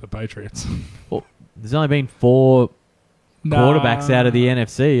the Patriots. Well, there's only been 4 quarterbacks out of the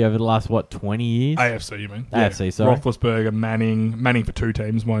NFC over the last, 20 years? AFC, you mean? AFC, sorry. Roethlisberger, Manning for 2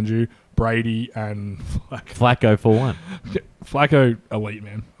 teams, mind you. Brady and Flacco for 1. Flacco, elite,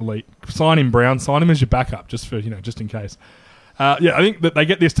 man. Elite. Sign him, Brown. Sign him as your backup, just in case. I think that they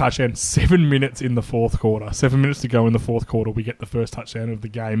get this touchdown 7 minutes in the fourth quarter. 7 minutes to go in the fourth quarter, we get the first touchdown of the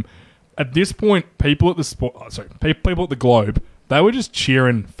game. At this point, people at the Globe, they were just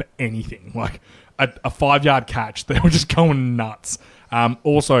cheering for anything. Like a 5-yard catch, they were just going nuts.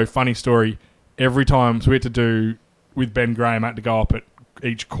 Also, funny story, every time, so we had to do, with Ben Graham, I had to go up at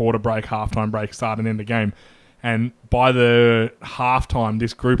each quarter break, halftime break, start and end the game. And by the halftime,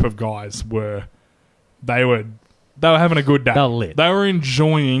 this group of guys were They were having a good day. They were lit. They were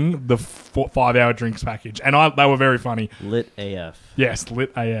enjoying the 5-hour drinks package. And they were very funny. Lit AF. Yes,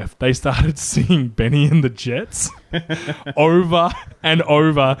 lit AF. They started singing Benny and the Jets over and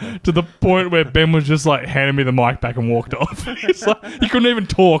over to the point where Ben was just like handing me the mic back and walked off. He's like, he couldn't even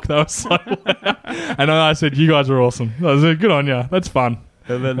talk. They were so loud. And I said, you guys are awesome. I said, good on you. That's fun.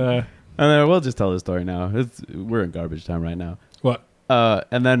 And then we'll just tell the story now. We're in garbage time right now. What?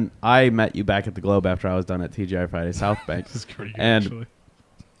 And then I met you back at the Globe after I was done at TGI Friday South Bank. This is pretty good, and actually.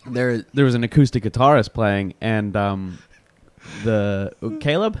 There was an acoustic guitarist playing, and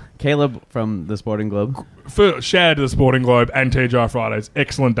Caleb from the Sporting Globe. Shout out to the Sporting Globe and TGI Fridays.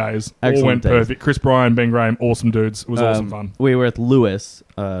 Excellent days. All went perfect. Chris Bryan, Ben Graham, awesome dudes. It was awesome fun. We were with Lewis,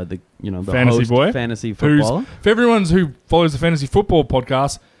 the Fantasy host, boy, fantasy football. For everyone who follows the fantasy football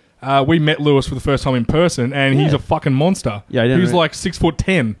podcast, we met Lewis for the first time in person, and he's a fucking monster. Yeah, I didn't he's like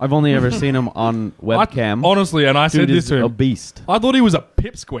 6'10". I've only ever seen him on webcam. Honestly, and I said Dude this is to him. a beast. I thought he was a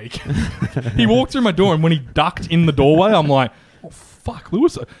pipsqueak. He walked through my door, and when he ducked in the doorway, I'm like, oh, fuck,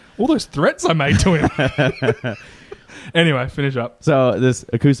 Lewis, all those threats I made to him. Anyway, finish up. So this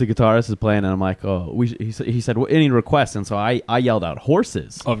acoustic guitarist is playing, and I'm like, oh, he said, well, any requests? And so I yelled out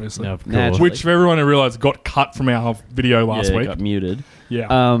horses. Obviously. No, of course. Naturally. Which, for everyone who realised, got cut from our video last It week. got muted.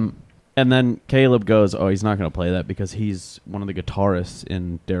 Yeah. And then Caleb goes, oh, he's not going to play that because he's one of the guitarists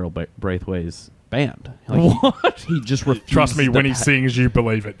in Daryl Braithwaite's band. Like, What? He just refuses. Trust me, to when he pa- sings, you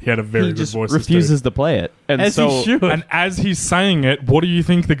believe it. He had a very he good just voice. this dude. refuses to play it. And As so he should. And as he's saying it, what do you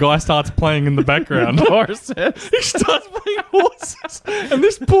think the guy starts playing in the background? horses. He starts playing horses. And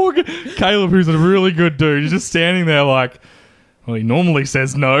this poor Caleb, who's a really good dude, is just standing there like, well, he normally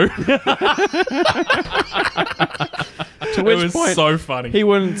says no. To which it was point so funny. he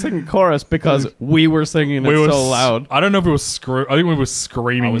wouldn't sing chorus because we were singing it so loud. I don't know if it was I think we were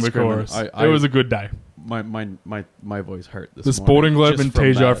screaming was the screaming. chorus. I It was a good day. My voice hurt this The morning. Sporting Globe just and from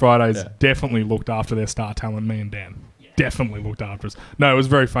TGI that. Fridays Yeah. definitely looked after their star talent, me and Dan. Definitely looked after us. No, it was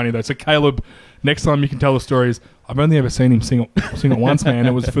very funny though. So Caleb, next time you can tell the stories. I've only ever seen him sing it once, man.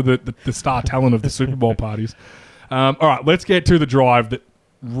 It was for the star talent of the Super Bowl parties. All right, let's get to the drive that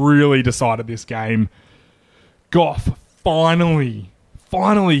really decided this game. Goff finally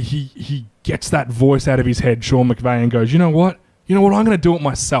he gets that voice out of his head, Sean McVay, and goes, you know what? I'm going to do it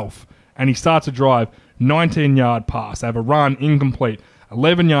myself. And he starts a drive, 19-yard pass. They have a run, incomplete.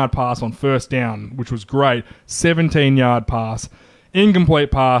 11-yard pass on first down, which was great. 17-yard pass, incomplete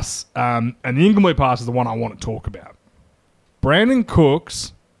pass. And the incomplete pass is the one I want to talk about. Brandon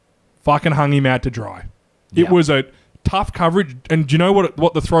Cooks fucking hung him out to dry. It was a tough coverage. And do you know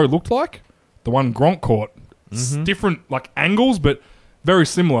what the throw looked like? The one Gronk caught. It's different angles, but very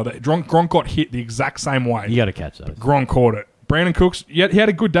similar. That Gronk got hit the exact same way. You got to catch those. Gronk caught it. Brandon Cooks, he had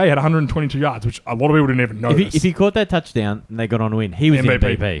a good day. He had 122 yards, which a lot of people didn't even notice. If he caught that touchdown and they got on to win, he was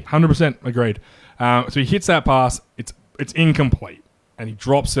MVP. 100% agreed. So he hits that pass. It's incomplete, and he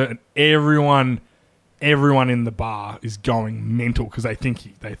drops it, and everyone in the bar is going mental because they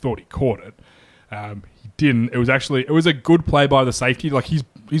thought he caught it. He didn't. It was a good play by the safety. Like his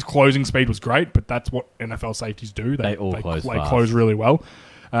closing speed was great, but that's what NFL safeties do. They close really well.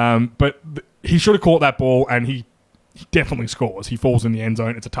 But he should have caught that ball, and he definitely scores. He falls in the end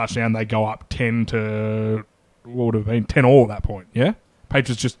zone. It's a touchdown. They go up 10 to what would have been 10 all at that point. Yeah,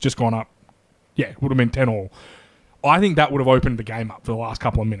 Patriots just gone up. Yeah, it would have been 10 all. I think that would have opened the game up for the last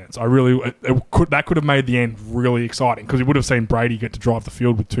couple of minutes. That could have made the end really exciting because we would have seen Brady get to drive the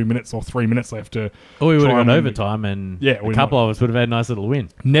field with 2 minutes or 3 minutes left to. Or we would have gone overtime, and a couple of us would have had a nice little win.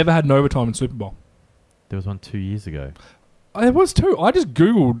 Never had an overtime in Super Bowl. There was one 2 years ago. There was two. I just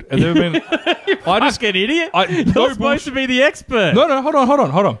Googled and there have been. I just get idiot. You're supposed to be the expert. No, hold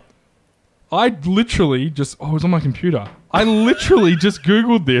on. I literally I was on my computer. I literally just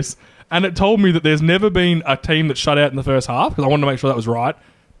Googled this. And it told me that there's never been a team that shut out in the first half because I wanted to make sure that was right.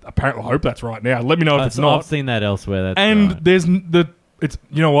 Apparently, I hope that's right now. Let me know if it's not. I've seen that elsewhere. And right. there's it's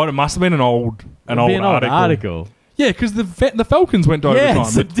you know what? It must have been an old article. Yeah, because the Falcons went to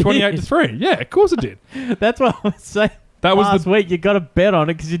overtime with 28-3. Yeah, of course it did. That's what I was saying. That was last week. You got to bet on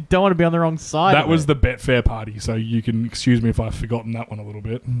it because you don't want to be on the wrong side. That was the Betfair party, so you can excuse me if I've forgotten that one a little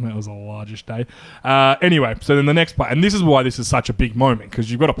bit. That was a largish day. Anyway, so then the next play, and this is why this is such a big moment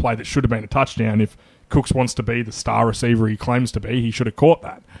because you've got a play that should have been a touchdown. If Cooks wants to be the star receiver he claims to be, he should have caught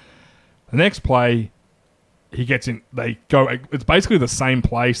that. The next play, he gets in. They go. It's basically the same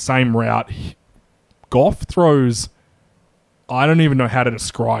play, same route. Goff throws. I don't even know how to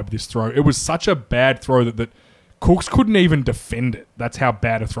describe this throw. It was such a bad throw that Cooks couldn't even defend it. That's how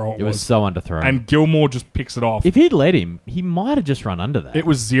bad a throw It was so underthrown. And Gilmore just picks it off. If he'd let him, he might have just run under that. It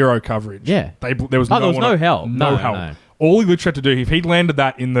was zero coverage. Yeah. There was there was no help. No help. No. All he literally had to do, if he'd landed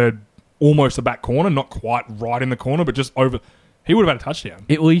that in the almost the back corner, not quite right in the corner, but just over, he would have had a touchdown.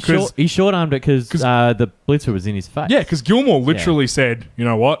 He short-armed it because the blitzer was in his face. Yeah, because Gilmore literally said, you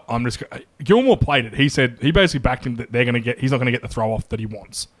know what, Gilmore played it. He said, he basically backed him that he's not going to get the throw off that he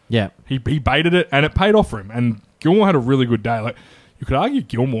wants. Yeah. He baited it, and it paid off for him. And Gilmore had a really good day. Like, you could argue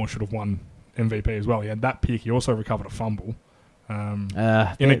Gilmore should have won MVP as well. He had that pick. He also recovered a fumble in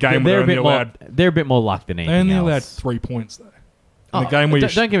a game where they're a bit more luck than anything else. They only allowed 3 points, though. In a game where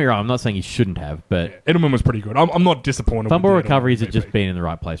don't get me wrong, I'm not saying he shouldn't have, but... Yeah, Edelman was pretty good. I'm not disappointed. Fumble recoveries have just been in the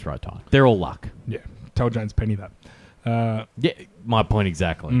right place, right time. They're all luck. Yeah. Tell James Penny that. Yeah, my point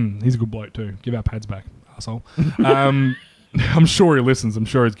exactly. He's a good bloke, too. Give our pads back, asshole. I'm sure he listens. I'm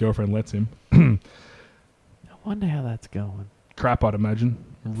sure his girlfriend lets him. I wonder how that's going. Crap, I'd imagine.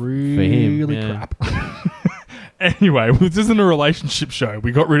 Really For him, yeah. crap. Anyway, this isn't a relationship show.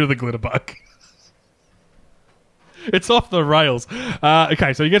 We got rid of the glitter bug. It's off the rails.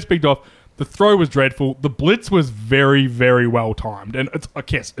 Okay, so he gets picked off. The throw was dreadful. The blitz was very, very well timed. And I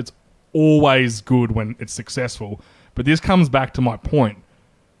guess it's always good when it's successful. But this comes back to my point.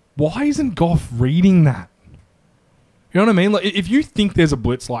 Why isn't Goff reading that? You know what I mean? Like, if you think there's a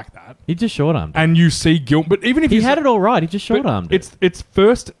blitz like that, he just short-armed and you see but even if he had it all right, he just short-armed it.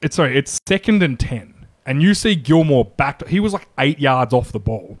 It's second and 10, and you see Gilmore backed. He was like 8 yards off the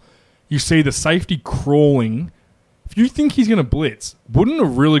ball. You see the safety crawling. If you think he's going to blitz, wouldn't a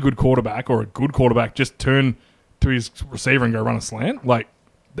really good quarterback or a good quarterback just turn to his receiver and go run a slant? Like,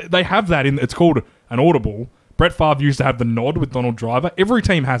 they have that it's called an audible. Brett Favre used to have the nod with Donald Driver. Every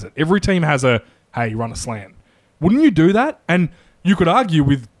team has it. Every team has hey, run a slant. Wouldn't you do that? And you could argue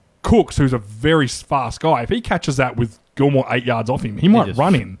with Cooks, who's a very fast guy, if he catches that with Gilmore 8 yards off him, he might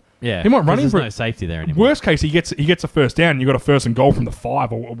run in. Yeah, he might run in. There's no safety there anymore. Worst case, he gets a first down. And you got a first and goal from the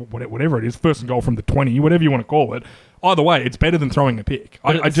 5 or whatever it is, first and goal from the 20, whatever you want to call it. Either way, it's better than throwing a pick.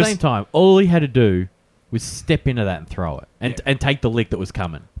 But at the same time, all he had to do was step into that and throw it, and take the lick that was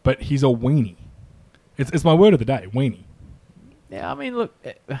coming. But he's a weenie. It's my word of the day, weenie. Yeah, I mean, look,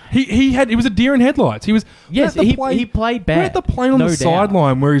 he was a deer in headlights. He was he played bad. We're at the play on the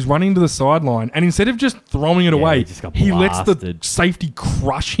sideline where he's running to the sideline, and instead of just throwing it away, he lets the safety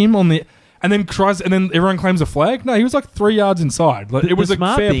crush him on the, and then everyone claims a flag. No, he was like 3 yards inside. Like, it was a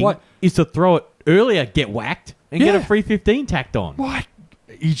fair play. Is to throw it earlier, get whacked, and get a free 15 tacked on. Like,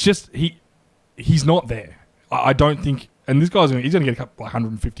 he's not there. I don't think, and this guy's he's going to get like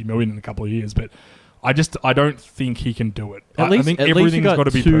 150 million in a couple of years, but I don't think he can do it. I think everything's got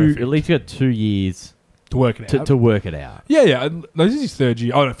to be perfect. At least you got 2 years to work it out. To work it out. Yeah. No, this is his third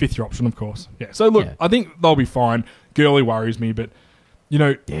year. Oh, no, fifth year option, of course. Yeah. So look, I think they'll be fine. Gurley worries me, but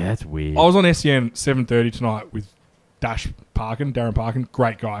yeah, that's weird. I was on SEN 7:30 tonight with Darren Parkin,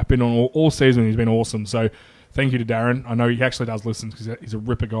 great guy. I've been on all season. He's been awesome. So thank you to Darren. I know he actually does listen because he's a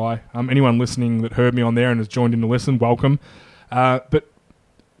ripper guy. Anyone listening that heard me on there and has joined in to listen, welcome. But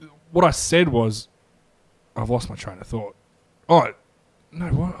what I said was, I've lost my train of thought. Oh, no,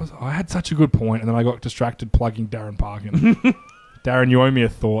 what? I had such a good point, and then I got distracted plugging Darren Parkin. Darren, you owe me a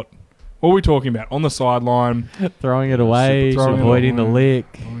thought. What were we talking about? On the sideline. Throwing it away, avoiding the lick.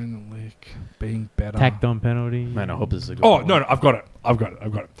 Avoiding the lick, being better. Tacked on penalty. Man, I hope this is a good point. No, I've got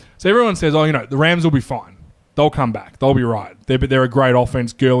it. So everyone says, the Rams will be fine. They'll come back. They'll be right. They're a great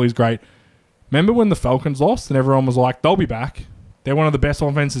offense. Gurley's great. Remember when the Falcons lost and everyone was like, they'll be back. They're one of the best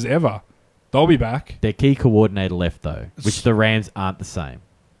offenses ever. They'll be back. Their key coordinator left, though, which the Rams aren't the same.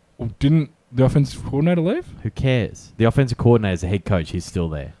 Well, didn't the offensive coordinator leave? Who cares? The offensive coordinator is the head coach. He's still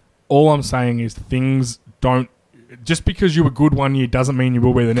there. All I'm saying is things don't... Just because you were good one year doesn't mean you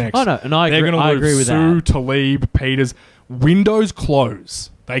will be the next. Oh, no, and I agree with Sue, that. Talib, Peters. Windows close.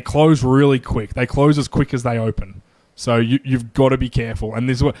 They close really quick. They close as quick as they open. So you've got to be careful. And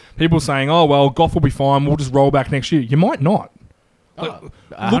this is what people are saying, Goff will be fine. We'll just roll back next year. You might not.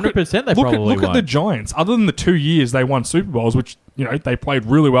 100% they probably Look at the Giants. Other than the 2 years they won Super Bowls, which they played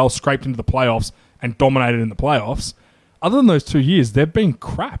really well, scraped into the playoffs, and dominated in the playoffs. Other than those 2 years, they've been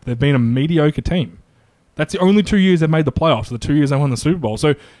crap. They've been a mediocre team. That's the only 2 years they've made the playoffs. The 2 years they won the Super Bowl.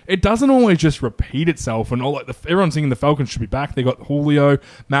 So it doesn't always just repeat itself. And everyone's thinking the Falcons should be back. They got Julio,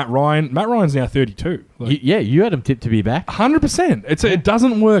 Matt Ryan. Matt Ryan's now 32. You had him tipped to be back. 100%. It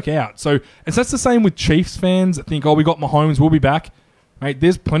doesn't work out. So that's the same with Chiefs fans that think, we got Mahomes, we'll be back. Mate,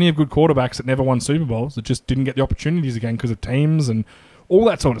 there's plenty of good quarterbacks that never won Super Bowls that just didn't get the opportunities again because of teams and all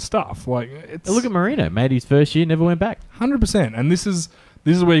that sort of stuff. Look at Marino. Made his first year, never went back. 100%. And this is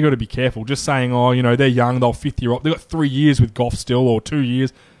This is where you got to be careful. Just saying, oh, they're young, they'll 5th year up. They've got 3 years with Goff still, or 2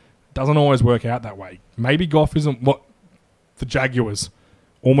 years. Doesn't always work out that way. Maybe Goff isn't what the Jaguars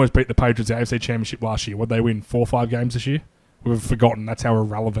almost beat the Patriots AFC Championship last year. What they win 4 or 5 games this year? We've forgotten. That's how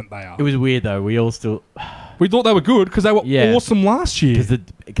irrelevant they are. It was weird though. We all still we thut they were good because they were awesome last year.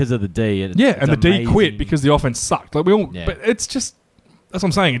 Because of the D. And the D quit because the offense sucked. Like but it's just that's what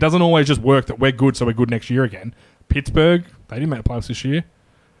I'm saying. It doesn't always just work that we're good, so we're good next year again. Pittsburgh, they didn't make the playoffs this year.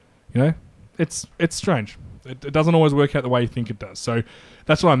 It's strange. It doesn't always work out the way you think it does. So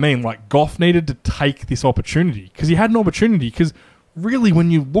that's what I mean. Like Goff needed to take this opportunity because he had an opportunity. Because really, when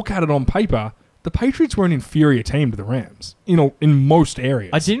you look at it on paper, the Patriots were an inferior team to the Rams. In most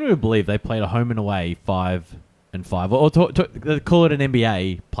areas. I genuinely believe they played a home and away 5-5, or call it an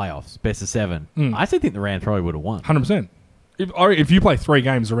NBA playoffs, best of 7. I still think the Rams probably would have won. 100%. If you play 3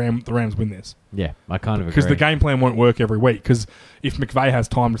 games, the Rams win this. Yeah, I kind of agree. Because the game plan won't work every week. Because if McVay has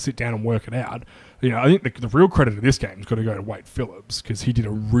time to sit down and work it out, I think the real credit of this game has got to go to Wade Phillips because he did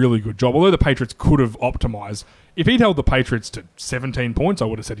a really good job. Although the Patriots could have optimized. If he'd held the Patriots to 17 points, I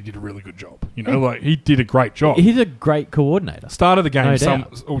would have said he did a really good job. Like he did a great job. He's a great coordinator. Start of the game,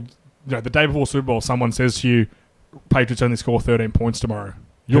 No the day before Super Bowl, someone says to you, Patriots only score 13 points tomorrow.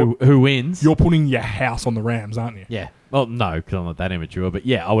 Who wins? You're putting your house on the Rams, aren't you? Yeah. Well, no, because I'm not that immature. But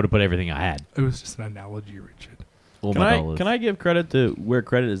yeah, I would have put everything I had. It was just an analogy, Richard. All my dollars. Can I give credit to where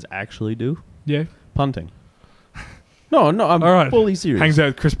credit is actually due? Yeah. Punting. No, I'm fully serious. Hangs out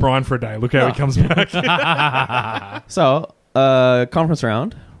with Chris Bryan for a day. Look how he comes back. So, conference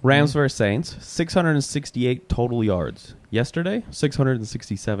round. Rams versus Saints. 668 total yards. Yesterday,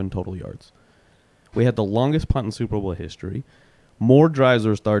 667 total yards. We had the longest punt in Super Bowl history. More drives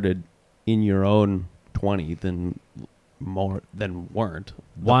were started in your own 20 than weren't.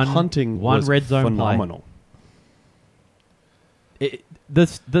 Punting was red zone phenomenal.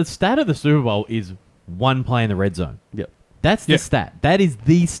 The stat of the Super Bowl is 1 play in the red zone. Yep. That's the stat. That is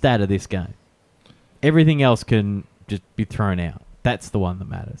the stat of this game. Everything else can just be thrown out. That's the one that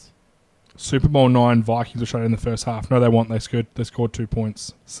matters. Super Bowl 9, Vikings were shot in the first half. No, they won't. They scored 2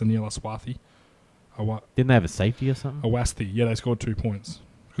 points. Sunil Aswathi. Didn't they have a safety or something? Awasthi. Yeah, they scored 2 points.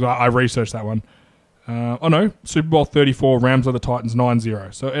 Because I researched that one. No. Super Bowl 34, Rams are the Titans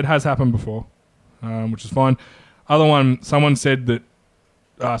 9-0. So it has happened before, which is fine. Other one, someone said that,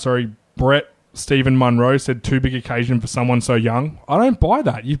 Brett Stephen Monroe said too big occasion for someone so young. I don't buy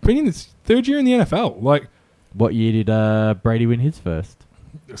that. You've been in this 3rd year in the NFL. Like, what year did Brady win his first?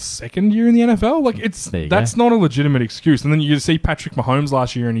 2nd year in the NFL. Like, that's not a legitimate excuse. And then you see Patrick Mahomes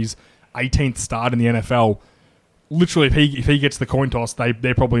last year in his 18th start in the NFL. Literally, if he gets the coin toss,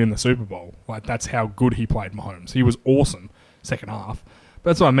 they're probably in the Super Bowl. Like, that's how good he played Mahomes. He was awesome second half.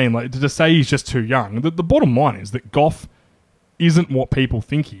 But that's what I mean. Like, to say he's just too young. The bottom line is that Goff isn't what people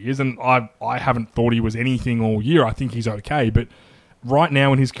think he is, and I haven't thought he was anything all year. I think he's okay, but right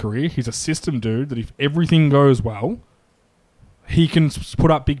now in his career, he's a system dude that if everything goes well, he can put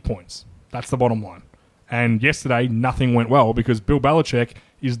up big points. That's the bottom line. And yesterday, nothing went well because Bill Belichick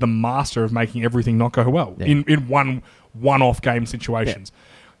is the master of making everything not go well in one-off game situations. Yeah.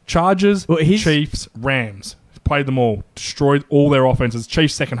 Chargers, Chiefs, Rams, played them all, destroyed all their offenses.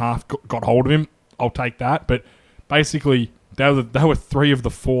 Chiefs second half got hold of him. I'll take that, but basically they were 3 of the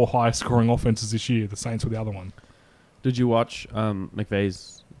 4 highest scoring offenses this year. The Saints were the other one. Did you watch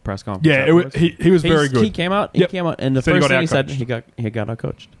McVay's press conference? Yeah, he was very good. He came out. He came out, and the first thing he said, he got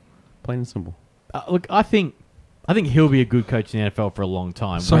outcoached. Plain and simple. Look, I think he'll be a good coach in the NFL for a long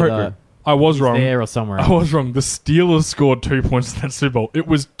time. So I was wrong. There or somewhere else. I was wrong. The Steelers scored 2 points in that Super Bowl. It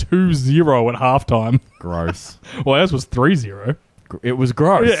was 2-0 at halftime. Gross. Well, ours was 3-0. It was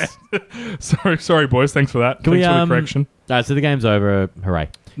gross. Yeah. Sorry, boys. Thanks for that. Thanks for the correction. So the game's over. Hooray.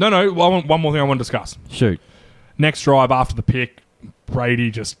 No. One more thing I want to discuss. Shoot. Next drive after the pick, Brady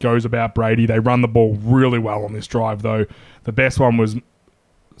just goes about Brady. They run the ball really well on this drive, though. The best one was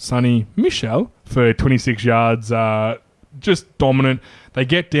Sonny Michel for 26 yards. Just dominant. They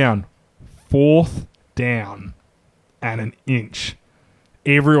get down 4th down and an inch.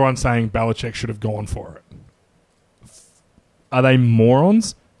 Everyone's saying Belichick should have gone for it. Are they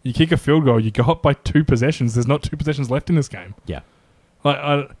morons? You kick a field goal, you go up by 2 possessions. There's not 2 possessions left in this game. Yeah.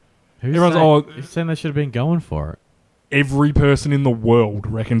 Who's saying they should have been going for it? Every person in the world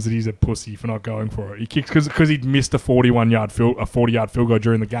reckons that he's a pussy for not going for it. He kicks because he'd missed a 40-yard field goal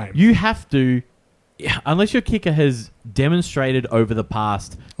during the game. You have to, unless your kicker has demonstrated over the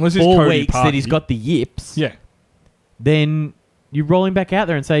past 4 weeks that he's got the yips. Yeah. Then you roll him back out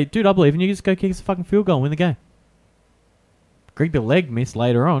there and say, "Dude, I believe in you. Just go kick us a fucking field goal and win the game." Greg the leg miss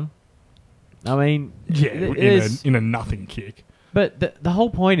later on. I mean, in a nothing kick. But the whole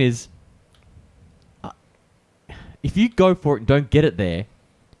point is, if you go for it and don't get it there,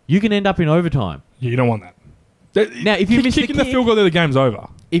 you can end up in overtime. Yeah, you don't want that. Now, if you miss kicking the the field goal there, the game's over.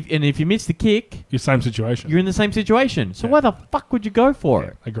 If you miss the kick, Your same situation. you're in the same situation. So Yeah. why the fuck would you go for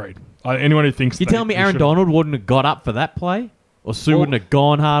it? Agreed. Anyone who thinks You tell me Aaron Donald wouldn't have got up for that play? Or Sue wouldn't have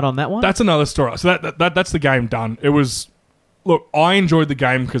gone hard on that one? That's another story. So that's the game done. It was... Look, I enjoyed the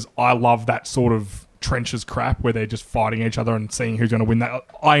game because I love that sort of trenches crap where they're just fighting each other and seeing who's going to win that.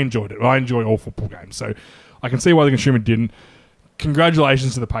 I enjoyed it. I enjoy all football games. So I can see why the consumer didn't.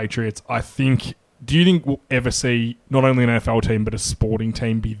 Congratulations to the Patriots. Do you think we'll ever see not only an NFL team but a sporting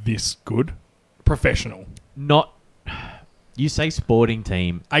team be this good? Professional. Not... You say sporting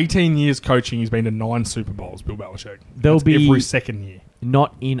team. 18 years coaching, he's been to 9 Super Bowls, Bill Belichick. There'll That's be... every second year.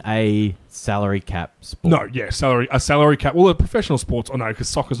 Not in a salary cap sport. No, yeah, a salary cap. Well, the professional sports, no, because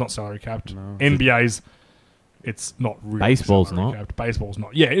soccer's not salary capped. No. NBA's, it's not really Baseball's salary not. capped. Baseball's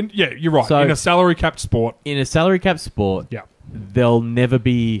not. Yeah, you're right. So- in a salary capped sport, In a salary cap sport, yeah, there'll never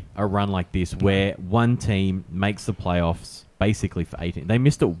be a run like this where one team makes the playoffs basically for 18. They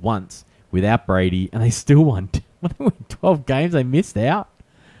missed it once without Brady, and they still won. 12 games they missed out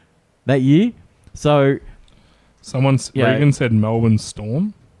that year. So... Reagan said Melbourne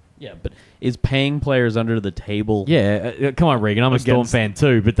Storm. Yeah, but is paying players under the table? Yeah, come on, Regan. I'm a Storm Against- fan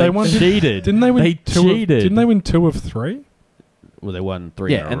too, but they won- cheated. Didn't they win? They cheated. Didn't they win 2 of 3? Well, they won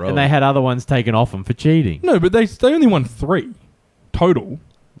 3 Yeah, in a row. and they had other ones taken off them for cheating. No, but they only won 3 total.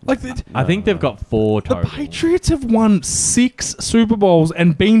 Like I think they've got 4 the total. Patriots have won 6 Super Bowls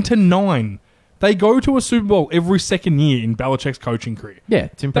and been to 9. They go to a Super Bowl every second year in Belichick's coaching career. Yeah, it's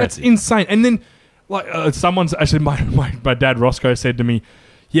That's impressive. insane. And then, someone's actually my dad Roscoe said to me,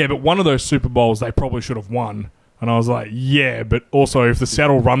 "Yeah, but one of those Super Bowls they probably should have won." And I was like, "Yeah, but also if the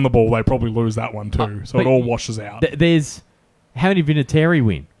Seattle run the ball, they probably lose that one too. So it but all washes out." There's how many Vinatieri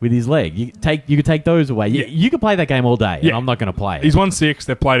win with his leg? You could take those away. Yeah. You could play that game all day, and Yeah. I'm not going to play it. He's won 6.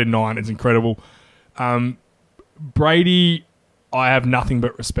 They've played in 9. It's incredible. Brady, I have nothing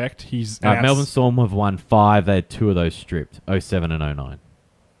but respect. He's Melbourne Storm have won 5. They had 2 of those stripped. 07 and 09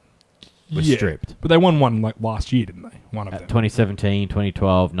 were stripped. but they won one like last year, didn't they? One of them. 2017,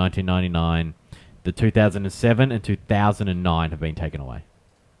 2012, 1999. The 2007 and 2009 have been taken away.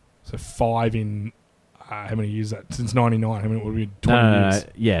 So 5 in how many years? Is that since '99? How many would be 20 No, years?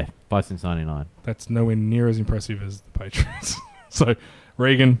 yeah, 5 since 99. That's nowhere near as impressive as the Patriots. So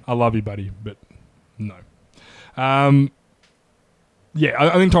Regan, I love you, buddy, but no. Yeah, I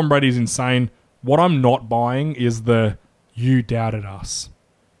think Tom Brady's insane. What I'm not buying is you doubted us.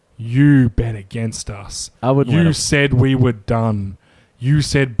 You bet against us. I wouldn't let You him. said we were done. You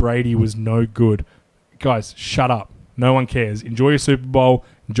said Brady was no good. Guys, shut up. No one cares. Enjoy your Super Bowl.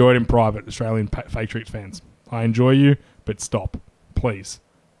 Enjoy it in private, Australian Patriots fans. I enjoy you, but stop. Please.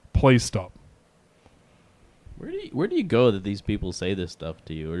 Please stop. Where do you go that these people say this stuff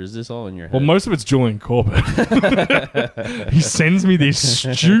to you, or is this all in your head? Well, most of it's Julian Corbett. He sends me these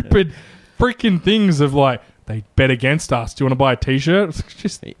stupid freaking things of like, they bet against us. Do you want to buy a T-shirt? It's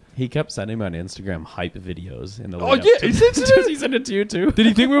just... He kept sending me on Instagram hype videos in the Oh, lead yeah, up to- he sent it to- he sent it to you too. Did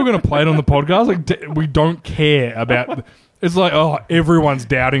he think we were going to play it on the podcast? Like, we don't care about... It's like, oh, everyone's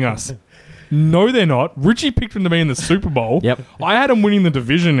doubting us. No, they're not. Richie picked them to be in the Super Bowl. Yep. I had them winning the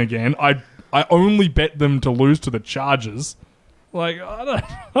division again. I only bet them to lose to the Chargers. Like, I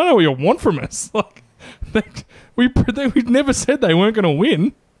don't know what you want from us. Like, we never said they weren't going to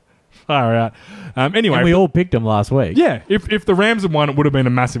win. Far out. Anyway, And we all picked them last week. yeah. If the Rams had won, it would have been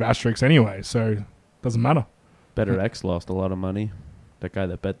a massive asterisk anyway. So doesn't matter. Better X lost a lot of money. That guy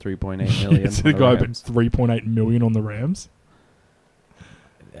that bet 3.8 million. It's on the guy bet Rams. 3.8 million on the Rams.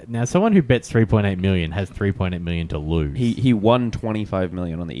 Now, someone who bets 3.8 million has 3.8 million to lose. He won 25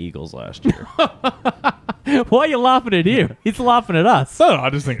 million on the Eagles last year. Why are you laughing at him? He's laughing at us. No, I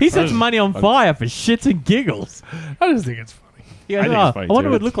just think He it's sets funny. money on fire for shits and giggles. I just think it's funny. He goes, I think "Oh, it's funny I wonder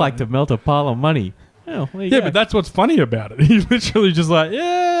too. what it It's looked like to melt a pile of money. Oh, there you Yeah, go. but that's what's funny about it. He's literally just like,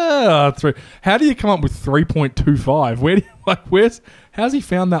 yeah, 3. How do you come up with 3.25? Where do you, how's he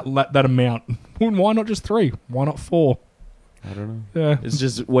found that amount? Well, why not just 3? Why not 4? I don't know. Yeah. It's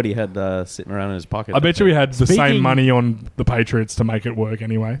just what he had sitting around in his pocket. I bet you he had the same Speaking- money on the Patriots to make it work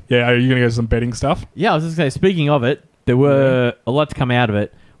anyway. Yeah, are you going to go some betting stuff? Yeah, I was just going to say, speaking of it, there were a lot to come out of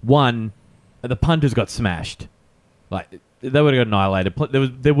it. One, the punters got smashed. Like, they would have got annihilated.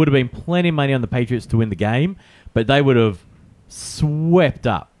 There would have been plenty of money on the Patriots to win the game, but they would have swept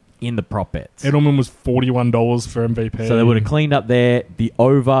up in the prop bets. Edelman was $41 for MVP. So they would have cleaned up there. The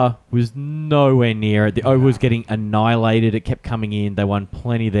over was nowhere near it. The over was getting annihilated. It kept coming in. They won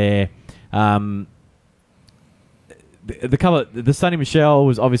plenty there. The the Sonny Michel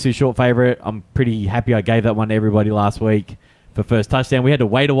was obviously a short favourite. I'm pretty happy I gave that one to everybody last week for first touchdown. We had to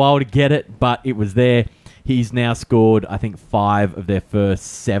wait a while to get it, but it was there. He's now scored, I think, 5 of their first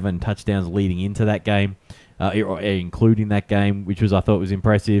 7 touchdowns leading into that game, including that game, which I thought was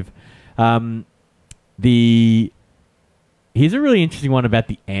impressive. Here's a really interesting one about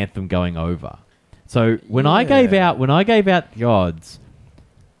the anthem going over. So when I gave out the odds,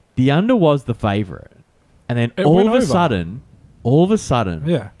 the under was the favourite. And then all of a sudden,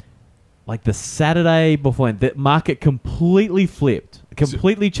 Yeah. like the Saturday before, the market completely flipped,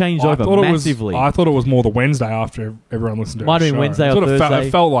 completely changed over massively. I thought it was more the Wednesday after everyone listened to it. Might have been Wednesday or Thursday.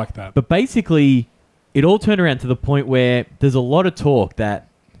 It felt like that. But basically, it all turned around to the point where there's a lot of talk that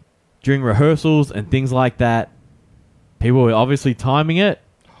during rehearsals and things like that, people were obviously timing it,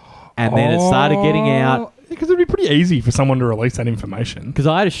 and then it started getting out. Because it'd be pretty easy for someone to release that information. Because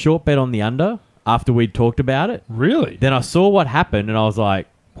I had a short bet on the under after we'd talked about it. Really? Then I saw what happened, and I was like,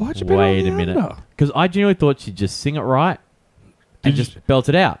 Why'd you bet wait on a the minute. under? Because I genuinely thought she'd just sing it right and just belt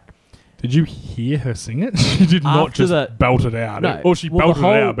it out. Did you hear her sing it? She did not After just belt it out. No. Or she belted it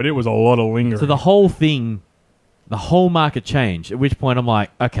out, but it was a lot of lingering. So the whole thing, the whole market changed, at which point I'm like,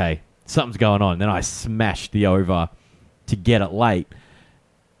 okay, something's going on. Then I smashed the over to get it late.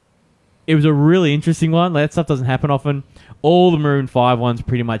 It was a really interesting one. That stuff doesn't happen often. All the Maroon 5 ones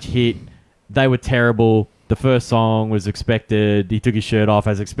pretty much hit. They were terrible. The first song was expected. He took his shirt off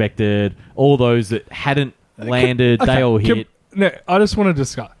as expected. All those that hadn't landed, they all hit. No, I just want to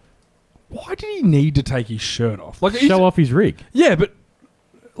discuss. Why did he need to take his shirt off? Like Show off his rig. Yeah, but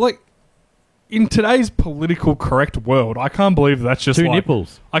like in today's political correct world, I can't believe that's just Two like,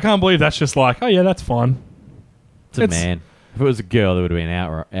 nipples. I can't believe that's just like, oh yeah, that's fine. It's a man. If it was a girl, there would have been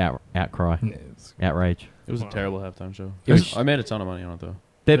outcry. Outrage. It was a terrible halftime show. It was- I made a ton of money on it, though.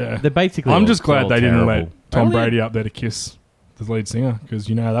 They're basically. I'm all- just glad all they didn't terrible. let Tom Really? Brady up there to kiss the lead singer, because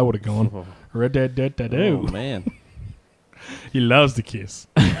you know how that would have gone. Oh, man. He loves to kiss.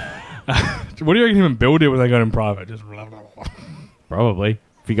 What do you reckon him and Bill did when they got in private? Just blah, blah, blah. Probably.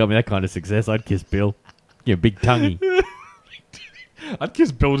 If he got me that kind of success, I'd kiss Bill. Yeah, big tonguey. I'd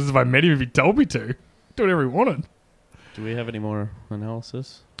kiss Bill just if I met him if he told me to. Do whatever he wanted. Do we have any more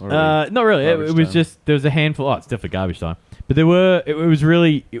analysis? Or Not really. It garbage was time? just there was a handful. Oh, it's definitely garbage time. But there were. It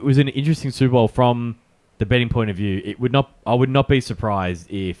was an interesting Super Bowl from the betting point of view. I would not be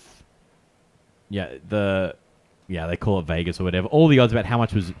surprised if. They call it Vegas or whatever. All the odds about how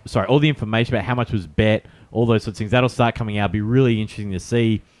much was all the information about how much was bet, all those sorts of things. That'll start coming out. It'll be really interesting to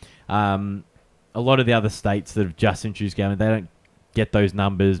see. A lot of the other states that have just introduced gambling, they don't get those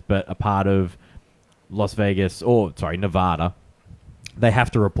numbers, but a part of Nevada, they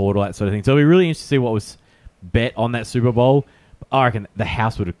have to report all that sort of thing. So it'll be really interesting to see what was bet on that Super Bowl. I reckon the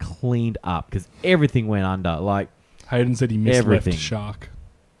house would have cleaned up because everything went under. Like Hayden said he missed Everything. left Shark.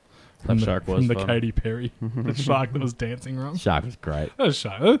 That Shark was from the fun. Katy Perry. The shark that was dancing wrong. Shark was great. That was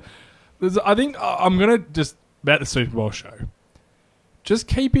Shark. I think I'm going to just, about the Super Bowl show, just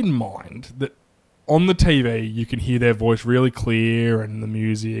keep in mind that on the TV you can hear their voice really clear and the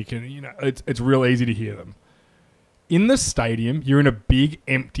music, and you know it's real easy to hear them. In the stadium, you're in a big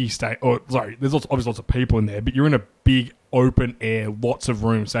empty there's obviously lots of people in there, but you're in a big open air, lots of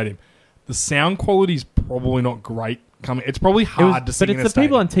room stadium. The sound quality is probably not great. It's probably hard to sing in a But it's the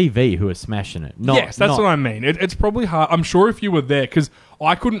people on TV who are smashing it. Yes, that's what I mean. It's probably hard. I'm sure if you were there, because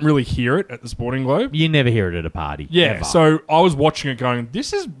I couldn't really hear it at the Sporting Globe. You never hear it at a party. Yeah, ever. so I was watching it going,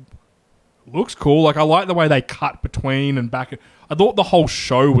 looks cool. Like, I like the way they cut between and back. I thought the whole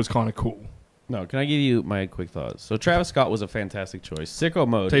show was kind of cool. No, can I give you my quick thoughts? So Travis Scott was a fantastic choice. Sicko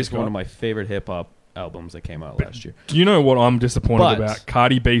Mode is one of my favorite hip-hop albums that came out last year. Do you know what I'm disappointed But- about?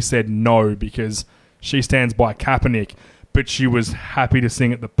 Cardi B said no because she stands by Kaepernick, but she was happy to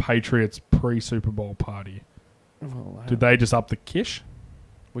sing at the Patriots pre-Super Bowl party. Well, Did they just up the kish?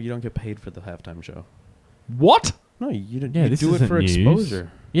 Well, you don't get paid for the halftime show. What? No, you don't. Yeah, you this do it isn't for news.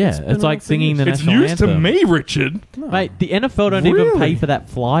 exposure. Yeah, been it's like on for singing the years. It's national news to anthem. me, Richard. No. Mate, the NFL don't even Really? pay for that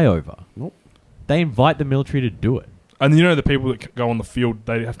flyover. Nope. They invite the military to do it. And you know the people that go on the field,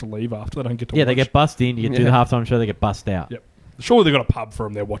 they have to leave after. They don't get to Yeah, watch. they get bussed in. You get to the Yeah. halftime show. They get bussed out. Yep. Surely they've got a pub for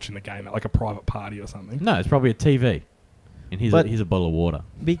them. They're watching the game at like a private party or something. No, it's probably a TV. And here's But- a bottle of water.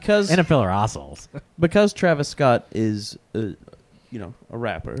 Because NFL are assholes. because Travis Scott is a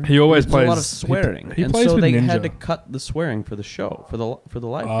rapper. He always there's a lot plays- of swearing, he and plays so with they Ninja. had to cut the swearing for the show for the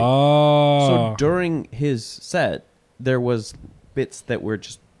live feed. Oh. So during his set, there was bits that were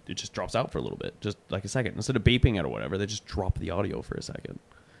it just drops out for a little bit, just like a second. Instead of beeping it or whatever, they just drop the audio for a second.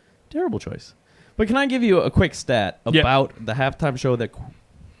 Terrible choice. But can I give you a quick stat Yeah. about the halftime show that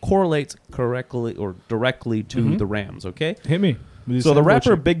correlates correctly or directly to the Rams, okay? Hit me. So the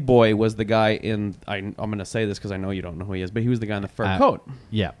rapper Big Boy was the guy in... I'm going to say this because I know you don't know who he is, but he was the guy in the fur coat.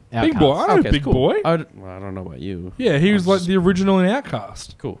 Yeah. Big Boy. I know Okay, Big cool. Boy. I don't know about you. Yeah, he was like the original in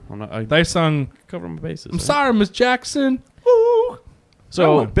Outcast. Cool. I They sung, cover my bases. I'm sorry, Miss Jackson. Ooh.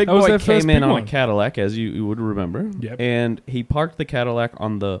 So That Big was Boy their first came in big on one. a Cadillac, as you would remember. Yep. And he parked the Cadillac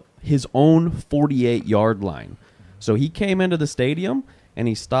on his own 48-yard line. So he came into the stadium, and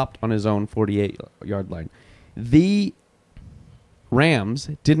he stopped on his own 48-yard line. The Rams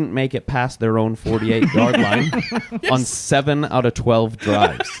didn't make it past their own 48-yard line on 7 out of 12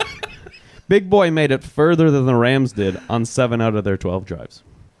 drives. Big Boy made it further than the Rams did on 7 out of their 12 drives.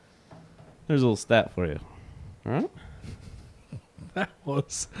 There's a little stat for you. All right? That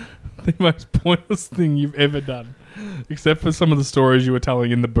was the most pointless thing you've ever done. Except for some of the stories you were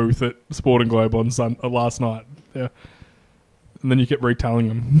telling in the booth at Sporting Globe on last night. Yeah. And then you kept retelling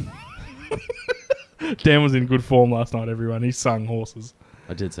them. Dan was in good form last night, everyone. He sung horses.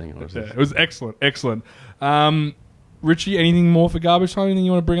 I did sing horses. Yeah, it was excellent. Excellent. Richie, anything more for garbage time? Anything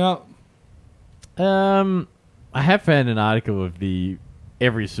you want to bring up? I have found an article of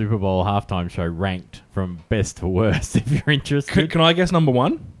every Super Bowl halftime show ranked from best to worst, if you're interested. Can I guess number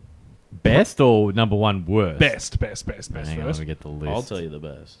one? Best or number one worst? Best Hang on, let first. me get the list. I'll tell you the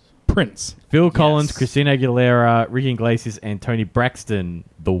best. Prince. Phil Collins, Christina Aguilera, Ricky Iglesias, and Tony Braxton,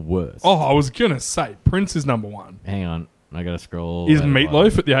 the worst. Oh, I was going to say, Prince is number one. Hang on. I got to scroll. Is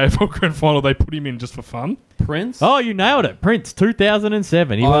Meatloaf at the AFL Grand Final? They put him in just for fun. Prince? Oh, you nailed it. Prince,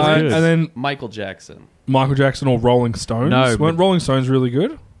 2007. He was good. And then Michael Jackson. Michael Jackson or Rolling Stones. No, Weren't Rolling Stones really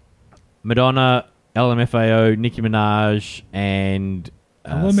good? Madonna, LMFAO, Nicki Minaj, and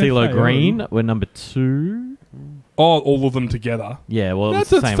CeeLo LMFAO. Green were number 2. Oh, all of them together. Yeah, well, it's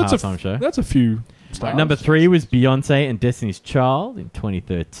the same halftime show. That's a few stars. Number 3 was Beyonce and Destiny's Child in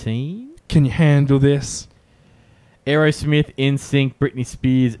 2013. Can you handle this? Aerosmith, NSYNC, Britney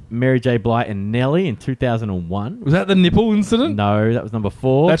Spears, Mary J. Blige, and Nelly in 2001. Was that the nipple incident? No, that was number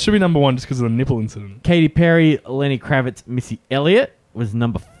 4. That should be number one just because of the nipple incident. Katy Perry, Lenny Kravitz, Missy Elliott was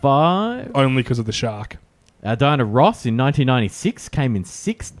number 5. Only because of the shark. Diana Ross in 1996 came in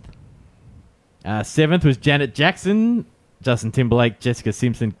 6th. 7th was Janet Jackson, Justin Timberlake, Jessica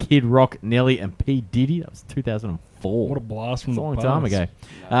Simpson, Kid Rock, Nelly, and P. Diddy. That was 2004. What a blast from That's a the long past.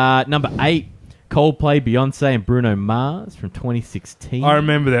 time ago. Number 8, Coldplay, Beyonce, and Bruno Mars from 2016. I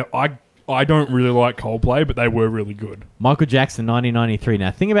remember that. I don't really like Coldplay, but they were really good. Michael Jackson, 1993.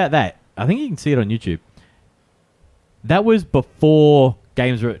 Now, think about that. I think you can see it on YouTube. That was before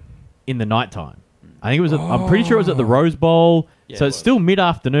games were in the nighttime. I think it was. I'm pretty sure it was at the Rose Bowl. Yeah, So it it's was. still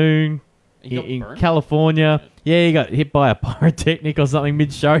mid-afternoon He got in burned? California. Yeah, he got hit by a pyrotechnic or something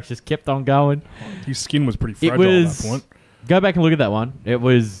mid-show. He just kept on going. His skin was pretty It fragile was. at that point. Go back and look at that one.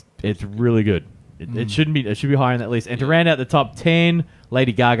 It's really good. It shouldn't be. It should be higher on that list. And to round out the top 10,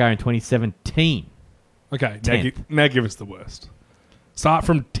 Lady Gaga in 2017. Okay, Tenth. now give us the worst. Start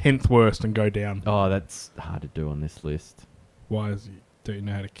from 10th worst and go down. Oh, that's hard to do on this list. Why is he? Do you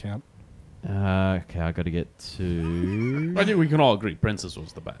know how to count? Okay, I got to get to I think we can all agree Princess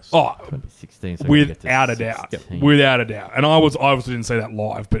was the best. Oh, 2016. So I gotta get to without a doubt. 16. Without a doubt. And I obviously didn't say that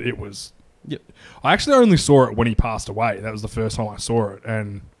live, but it was. Yep. I actually only saw it when he passed away. That was the first time I saw it,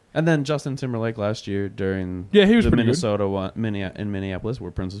 and And then Justin Timberlake last year during Yeah, he was the pretty good. Minnesota one, in Minneapolis, where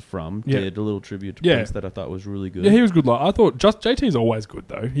Prince is from, Yeah. did a little tribute to Yeah. Prince that I thought was really good. yeah, he was good. Like I thought, JT's always good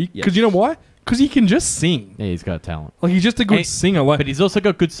though. Because Yes. you know why? Because he can just sing. Yeah, he's got talent. Like he's just a good Hey, singer. Like, But he's also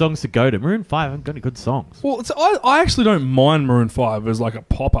got good songs to go to. Maroon 5 haven't got any good songs. well, I actually don't mind Maroon 5 as like a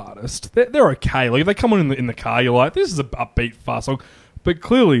pop artist. They're okay. Like if they come on in the car, you're like, this is a upbeat, fast song. But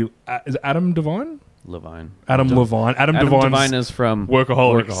clearly, is Adam Devine? Levine. Adam Levine. Adam Devine's is from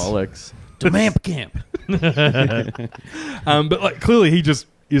Workaholics. Workaholics. Demamp Camp. But like clearly, he just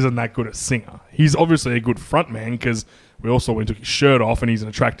isn't that good a singer. He's obviously a good frontman because we all saw when he took his shirt off and he's an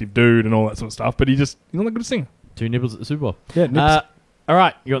attractive dude and all that sort of stuff. But he's not that good a singer. 2 nibbles at the Super Bowl. Yeah, nips. All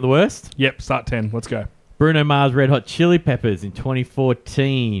right, you got the worst? Yep, start 10. Let's go. Bruno Mars, Red Hot Chili Peppers in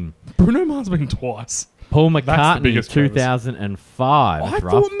 2014. Bruno Mars been twice. Paul the McCartney, biggest crevice. 2005. I That's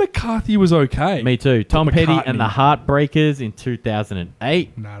rough. thought McCarthy was okay. Me too. Tom But Petty McCartney- and the Heartbreakers in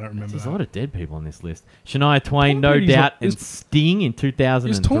 2008. No, I don't remember There's that. a lot of dead people on this list. Shania Twain, Tom No Petty's Doubt, not- and Sting in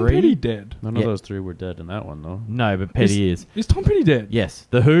 2003. Is Tom Petty dead? None Yeah. of those three were dead in that one, though. No, but Petty is. Is Tom Petty dead? Yes.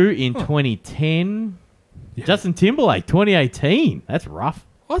 The Who in 2010. Yeah. Justin Timberlake, 2018. That's rough.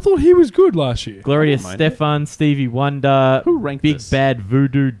 I thought he was good last year. Gloria don't mind it. Stefan, Stevie Wonder, Who ranked Big this? Bad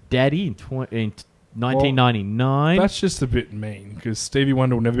Voodoo Daddy in 1999. That's just a bit mean because Stevie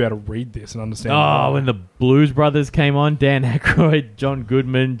Wonder will never be able to read this and understand. Oh, when the Blues Brothers came on, Dan Aykroyd, John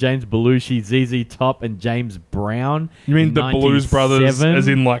Goodman, James Belushi, ZZ Top, and James Brown. You mean in the Blues 97? Brothers, as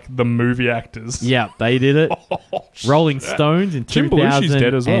in like the movie actors? Yeah, they did it. Rolling Stones in Jim Belushi's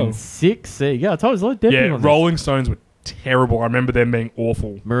dead as well. 2006. There you go. I told you there's a lot of dead people Yeah, on this. Rolling Stones were terrible. I remember them being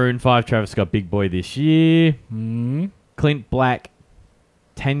awful. Maroon 5, Travis Scott, Big Boy this year. Clint Black,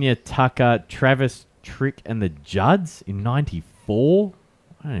 Tanya Tucker, Travis Trick, and the Judds in 94.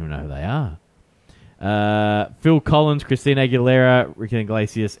 I don't even know who they are. Phil Collins, Christina Aguilera, Ricky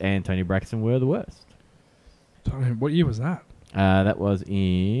Iglesias, and Tony Braxton were the worst. What year was that? That was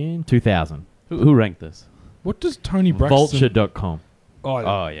in 2000. Who ranked this? What does Tony Braxton... Vulture.com. Oh,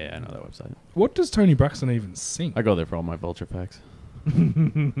 Oh, yeah, I know that website. what does Tony Braxton even sing? I go there for all my Vulture facts.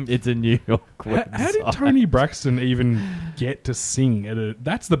 It's a New York website. How did Tony Braxton even get to sing at a...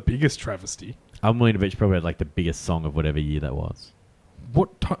 That's the biggest travesty. I'm willing to bet you probably had like the biggest song of whatever year that was.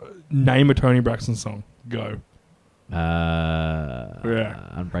 Name a Tony Braxton song. Go.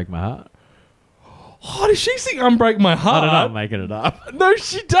 Unbreak My Heart. Oh, does she sing Unbreak My Heart? I don't know, I'm making it up. No,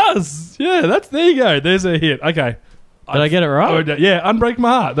 she does. Yeah, there you go. There's a hit. Okay. Did I get it right? Yeah, Unbreak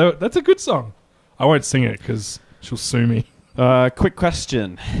My Heart. That's a good song. I won't sing it because she'll sue me. Quick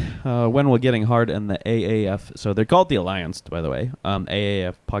question. When will Getting Hard and the AAF... So they're called the Alliance, by the way.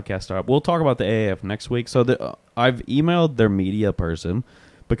 AAF podcast startup. We'll talk about the AAF next week. So I've emailed their media person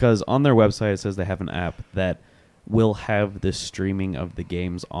because on their website it says they have an app that will have the streaming of the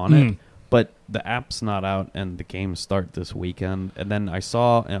games on it. But the app's not out and the games start this weekend. And then I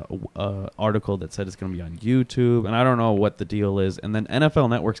saw an article that said it's going to be on YouTube. And I don't know what the deal is. And then NFL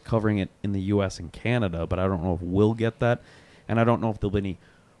Network's covering it in the U.S. and Canada. But I don't know if we'll get that. And I don't know if there'll be any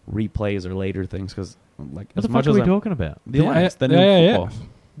replays or later things. Because what the fuck are we talking about? The Alliance, the new football.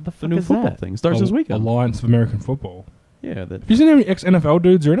 What the fuck The new is football that? thing starts this weekend. Alliance of American Football. Yeah. Have you seen how many ex-NFL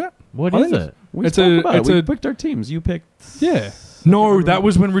dudes are in it? What I is think it? We It's spoke a- about it. it's We a- picked our teams. You picked... Yeah. No, that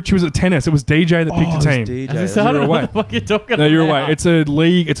was when Richie was at tennis. It was DJ that picked the team. As I You're don't know away. what the fuck you're talking No, about. you're away. It's a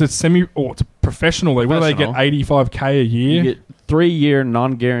league. It's a it's a professional league. What do they get? Professional. $85K a year? You get 3-year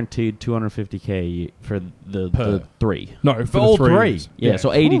non-guaranteed $250K a year for the three. No, for all the three. Yeah,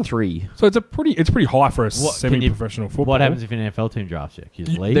 so 83. So it's pretty high for a What, can you- semi-professional football. What happens if an NFL team drafts you? You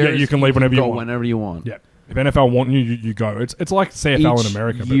just leave? Yeah, you can leave whenever you Go want. whenever you want. Yeah, if NFL want you, you go. It's like CFL in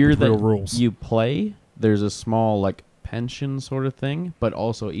America, but year with real that rules. you play, there's a small pension sort of thing, but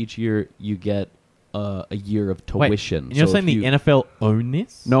also each year you get a year of Wait, tuition. and you're So saying if the you- NFL own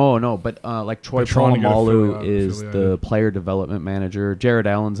this? No, but like Troy They're trying to get Polamalu is affiliated. the player development manager. Jared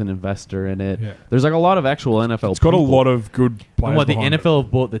Allen's an investor in it. Yeah. There's like a lot of actual NFL. It's got a people. lot of good players. And what, the behind it. NFL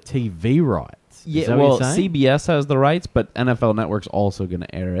have bought the TV rights? Is Yeah, that well, what you're saying? CBS has the rights, but NFL Network's also going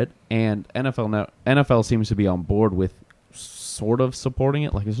to air it, and NFL seems to be on board with sort of supporting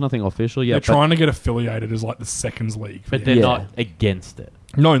it. Like, there's nothing official yet. They're but trying to get affiliated as like the seconds league. But they're Yeah. not against it.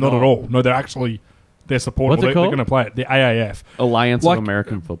 No, not at all. No, they're actually they're supporting. What's it They're called? going to play it. The AAF. Alliance Like, of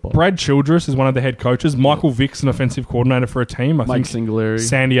American Football. Brad Childress is one of the head coaches. Michael Vick's an offensive coordinator for a team. I Mike think Singletary.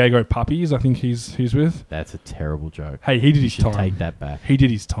 San Diego Puppies. I think he's with. That's a terrible joke. Hey, he did You his should time. take that back. He did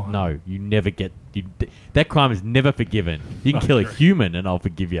his time. No, you never get... that crime is never forgiven. You can kill a human and I'll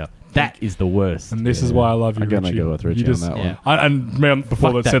forgive you. That is the worst. And this is why I love you, I'm gonna Richie. go with Richie You just- on that yeah. one. And man,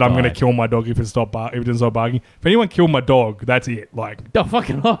 before Fuck that said, that I'm going to guy. kill my dog if it doesn't stop barking. If anyone killed my dog, that's it. Like Oh,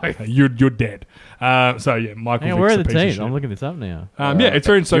 fucking oath. you're dead. So yeah, Michael. Hang on, Vick's where are a the piece of teams? shit. I'm looking this up now. Yeah, it's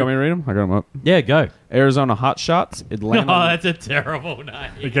very You want me so. to read them? I got them up. Yeah, go. Arizona Hotshots. Atlanta, Oh, that's a terrible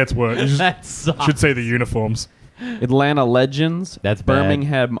name. It gets worse. You just That sucks. should see the uniforms. Atlanta Legends. That's bad.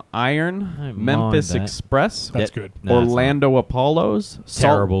 Birmingham Iron. I don't Memphis mind that. Express. That's That- good. No, it's Orlando Apollos.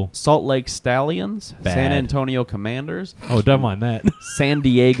 Terrible. Salt Lake Stallions. Bad. San Antonio Commanders. not. Oh, don't mind that. San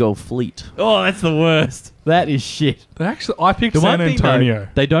Diego Fleet. Oh, that's the worst. That is shit. I picked The San one thing, Antonio. though,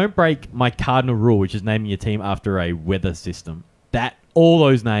 they don't break my cardinal rule, which is naming your team after a weather system. All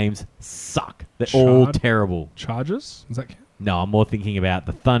those names suck. They're all Chard? terrible. Chargers? Is that count? No, I'm more thinking about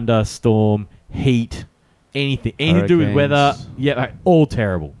the thunder, storm, heat, anything to do with Hurricanes. weather. Yeah, all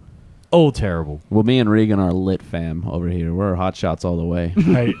terrible. All terrible. Well, me and Regan are lit fam over here. We're Hotshots all the way.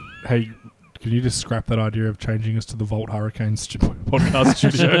 hey, can you just scrap that idea of changing us to the Volt Hurricanes podcast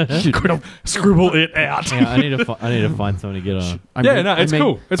studio? Scribble it out. Yeah, I need to find someone to get on. It's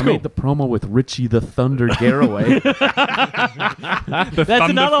cool. It's I cool. made the promo with Richie the Thunder Garraway. The That's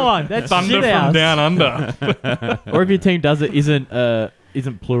another one. That's Thunder shit from house. down under. Or if your team does it,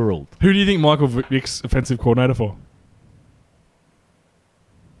 isn't plural. Who do you think Michael Vick's offensive coordinator for?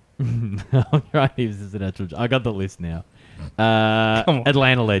 Right, this is an actual. I got the list now. Come on.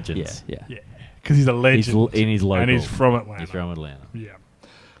 Atlanta Legends. yeah. Yeah. Because he's a legend. He's local. And he's from Atlanta. He's from Atlanta.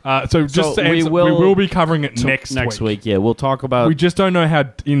 Yeah. So just to we answer, will- we will be covering it next week. Yeah, we'll talk about. We just don't know how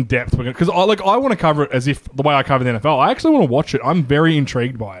in depth we're going to. Because I want to cover it as if the way I cover the NFL. I actually want to watch it. I'm very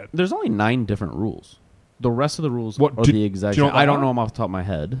intrigued by it. There's only 9 different rules. The rest of the rules What, are do- the exact do you know same. what I they don't are? know them off the top of my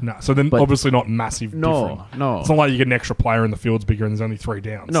head. No, so then But- obviously not massive No, different. no. It's not like you get an extra player and the field's bigger and there's only 3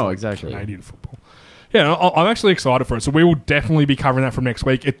 downs. No, like exactly. Canadian football. Yeah, no, I'm actually excited for it. So we will definitely be covering that from next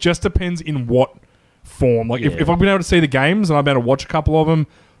week. It just depends in what form. Like if I've been able to see the games and I've been able to watch a couple of them,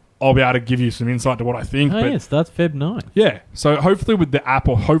 I'll be able to give you some insight to what I think. Oh, but yeah, it starts Feb 9. yeah, so hopefully with the app,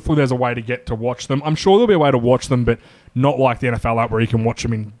 or hopefully there's a way to get to watch them. I'm sure there'll be a way to watch them, but not like the NFL app where you can watch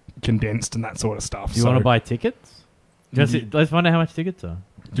them in condensed and that sort of stuff. Do you want to buy tickets? Let's find out how much tickets are.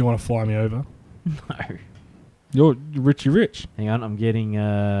 Do you want to fly me over? No. You're rich. Hang on, I'm getting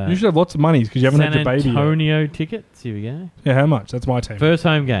You should have lots of money because you haven't San had your baby yet. Antonio tickets. Here we go. Yeah, how much? That's my team. First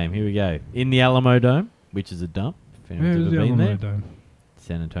home game. Here we go. In the Alamo Dome, which is a dump. If anyone's Where's ever the been Alamo there. Dome?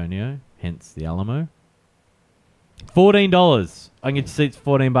 San Antonio, hence the Alamo. $14. I can get seats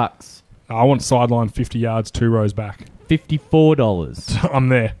 $14. I want sideline 50 yards, 2 rows back. $54. I'm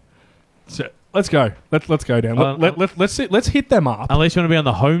there. So let's go. Let's go down. Let's hit them up. Unless you want to be on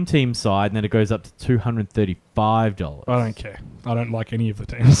the home team side, and then it goes up to $235. I don't care. I don't like any of the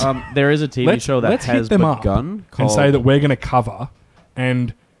teams. There is a TV show that let's has hit them up begun and say that we're going to cover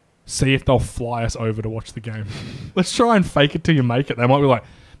and see if they'll fly us over to watch the game. Let's try and fake it till you make it. They might be like,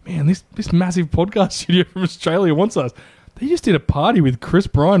 man, this massive podcast studio from Australia wants us. They just did a party with Chris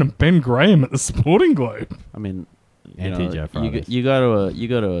Bryan and Ben Graham at the Sporting Globe. I mean, Anti-Joe Fridays. you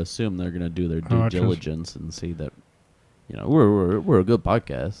gotta assume they're gonna do their due Alright, diligence and see that we're a good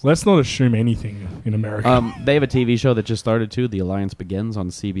podcast. Let's not assume anything in America. They have a TV show that just started too. The Alliance Begins on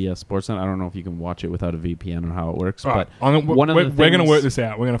CBS Sportsnet. I don't know if you can watch it without a VPN or how it works, All right, but we're going to work this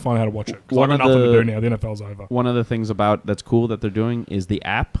out. We're going to find out how to watch it. Because I've got nothing to do now. The NFL's over. One of the things about that's cool that they're doing is the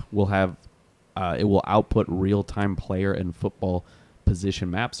app will have it will output real time player and football position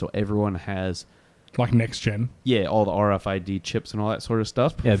maps, so everyone has Like next gen. all the RFID chips and all that sort of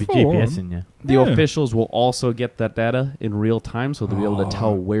stuff. Yeah, the GPS in you. The officials will also get that data in real time, so they'll be able to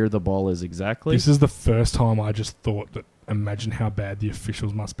tell where the ball is exactly. This is the first time I just thought that. Imagine how bad the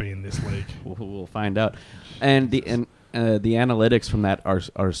officials must be in this league. We'll find out. And the analytics from that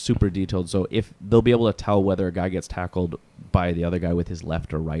are super detailed. So if they'll be able to tell whether a guy gets tackled by the other guy with his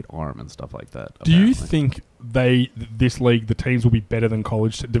left or right arm and stuff like that. Do you think this league, the teams will be better than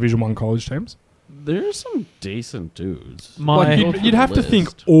Division 1 college teams? There's some decent dudes. Like you'd have to think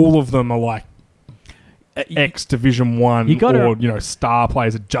all of them are like ex Division 1 or star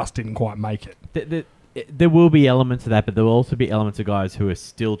players that just didn't quite make it. There will be elements of that, but there will also be elements of guys who are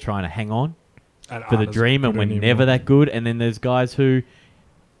still trying to hang on And for the others dream, and couldn't we're even- never that good. And then there's guys who...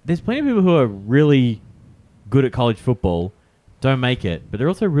 There's plenty of people who are really good at college football, don't make it, but they're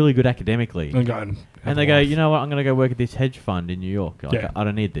also really good academically. And go and have And a they go, life. you know what, I'm going to go work at this hedge fund in New York. Like, Yeah. I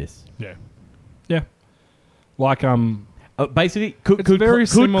don't need this. Yeah. Like, Basically, could It's very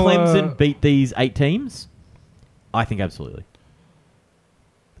similar- Clemson beat these 8 teams? I think absolutely.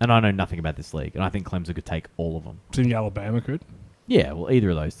 And I know nothing about this league, and I think Clemson could take all of them. do you think Alabama could? Yeah, well, any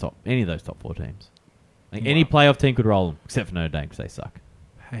of those top 4 teams. Like, any playoff team could roll them, except for Notre Dame, because they suck.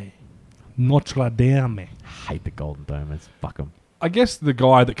 Hey, Notre Dame. Hate the Golden Domers. Fuck them. I guess the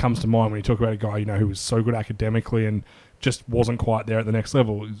guy that comes to mind when you talk about a guy who was so good academically and just wasn't quite there at the next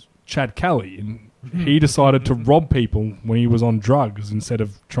level is Chad Kelly, and he decided to rob people when he was on drugs instead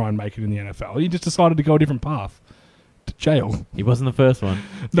of try and make it in the NFL. He just decided to go a different path to jail. He wasn't the first one.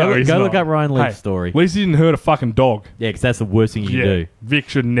 No, he's go not. look up Ryan Leaf's Hey, story. At least he didn't hurt a fucking dog. Yeah, because that's the worst thing you can do. Vic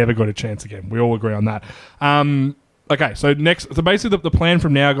should never got a chance again. We all agree on that. Okay, so basically the plan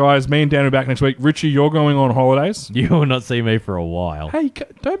from now, guys, me and Dan are back next week. Richie, you're going on holidays. You will not see me for a while. Hey,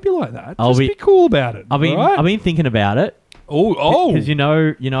 don't be like that. I'll Just be- be cool about it. I've been thinking about it. Oh. Because you know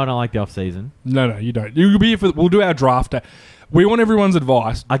I don't like the off season. No, you don't. You'll be here we'll do our draft day. We want everyone's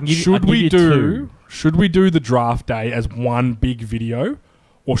advice. I can give you 2. Should we do the draft day as one big video,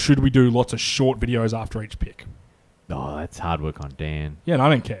 or should we do lots of short videos after each pick? Oh, that's hard work on Dan. Yeah, and I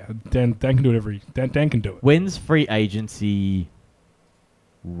don't care. Dan can do it Dan can do it. When's free agency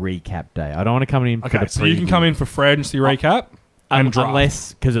recap day? I don't want to come in for Okay, the so you can preview. come in for free agency recap and draft.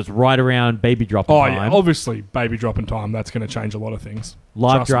 Unless, because it's right around baby dropping Oh, time. yeah, obviously, baby dropping time. That's going to change a lot of things.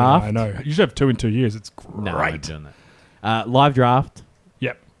 Live Trust me, draft? I know. You should have 2 in 2 years. It's No, I'm not great. doing that. Live draft,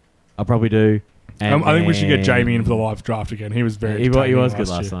 Yep. I'll probably do. And I think we should get then- Jamie in for the live draft again. He was very He entertaining was good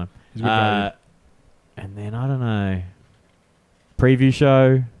last year. time. He's a good value. And then, I don't know, preview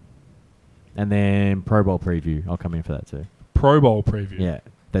show, and then Pro Bowl preview. I'll come in for that too. Pro Bowl preview. Yeah.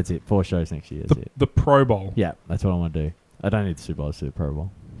 That's it. 4 shows next year. That's it. The Pro Bowl. Yeah, that's what I want to do. I don't need the Super Bowl to do the Pro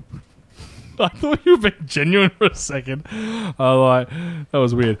Bowl. I thought you were being genuine for a second. That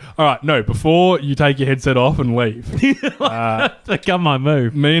was weird. All right, no, before you take your headset off and leave, Come my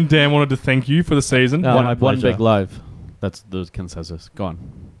move. me and Dan wanted to thank you for the season. No, my One pleasure. big live. That's the consensus. Go on.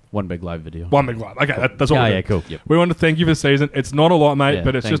 One big live video. One big live. Okay, that's all. Oh, we're yeah, doing. cool. Yep. We want to thank you for the season. It's not a lot, mate, Yeah,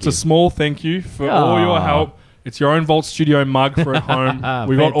 but it's thank just you. a small thank you for all your Aw. help. It's your own Vault Studio mug for at home.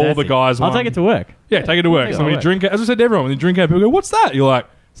 We got all the Fantastic. guys. I'll one. take it to work. Yeah, take it to work. Take it So to when you work. drink it, as I said to everyone, when you drink it, people go, "What's that?" You're like,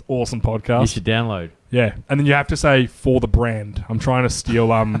 "It's an awesome You podcast." should download. Yeah, and then you have to say for the brand. I'm trying to steal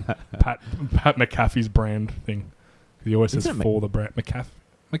Pat McAfee's brand thing. He always says Isn't it for the brand. McAfee.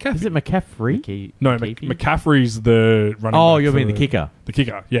 Is it McCaffrey? McKee- No, McAfee? McCaffrey's the running. Oh, back you for mean the kicker? The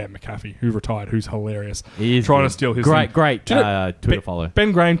kicker, yeah, McAfee, who retired, who's hilarious. He is Trying good. to steal his Great, thing. great Do you know- Twitter follow.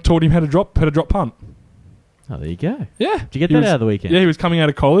 Ben Graham taught him how to drop punt. Oh, there you go. Yeah, Did you get He that was- out of the weekend? Yeah, he was coming out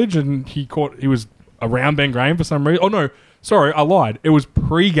of college and he was around Ben Graham for some reason. Oh no, sorry, I lied. It was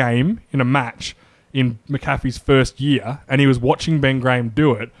pre-game in a match in McAfee's first year, and he was watching Ben Graham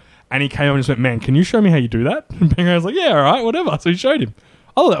do it, and he came up and just went, "Man, can you show me how you do that?" And Ben Graham was like, "Yeah, all right, whatever." So he showed him.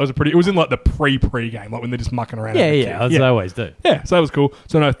 Oh, that was it was in like the pre-game, like when they're just mucking around. Yeah, having a yeah, kick. as I always do. Yeah, so that was cool.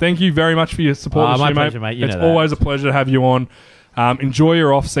 So no, thank you very much for your support. Oh, this my year, pleasure, mate. You it's know that. always a pleasure to have you on. Enjoy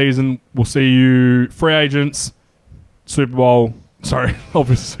your off season. We'll see you free agents, Super Bowl. Sorry,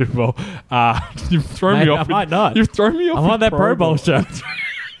 obviously Super Bowl. You've thrown Mate, me off. I might not. You've thrown me off. I'm with on that Pro Bowl show.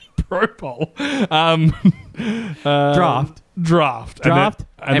 Pro Bowl. Draft.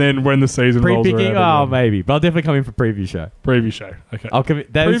 And then when the season rolls Pre-picking? around. Oh, maybe. But I'll definitely come in for preview show. Preview show. Okay. I'll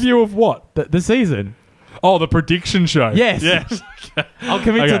commit. That is Preview of what? the season. Oh, the prediction show. Yes. Yes. I'll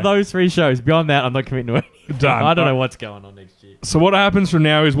commit Okay. to those 3 shows. Beyond that, I'm not committing to anything. Done. I don't know Right. what's going on next year. So what happens from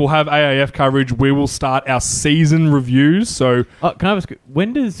now is we'll have AAF coverage. We will start our season reviews. So Oh, can I ask,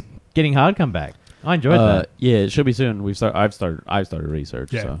 when does Getting Hard come back? I enjoyed that. Yeah, it should be soon. I've started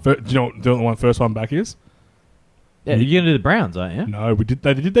research. yeah, So. do you know what the first one back is? Yeah, you're going to do the Browns, aren't you? No, we did.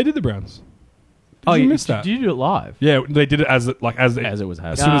 They did the Browns. Did you miss that? Did you do it live? Yeah, they did it as it As it was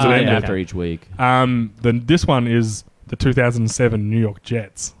as happening. soon as it Ah, ended. yeah, After each week. Then this one is the 2007 New York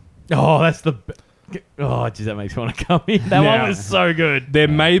Jets. Oh, that's the... Oh, geez, that makes me want to come in. That Now- one was so good. There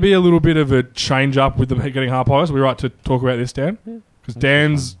may be a little bit of a change up with the Getting Hard podcast. Are we right to talk about this, Dan? Because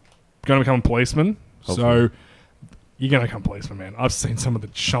Dan's going to become a policeman. Hopefully. So you're going to become a policeman, man. I've seen some of the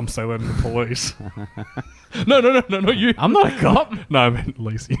chumps they let in the police. No, not you. I'm not a cop. No, I meant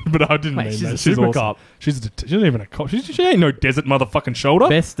Lacey. But I didn't Mate, mean she's that. a super awesome. cop. She's not even a cop. She ain't no desert motherfucking shoulder.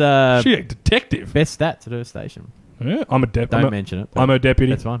 Best She a detective. best stats at her station. Yeah, I'm a deputy. Don't mention it. but I'm a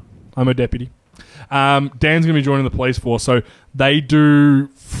deputy. That's fine. I'm a deputy. Dan's going to be joining the police force, so they do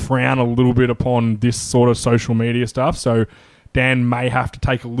frown a little bit upon this sort of social media stuff. So Dan may have to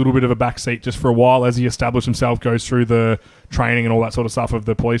take a little bit of a back seat just for a while as he establishes himself, goes through the training and all that sort of stuff of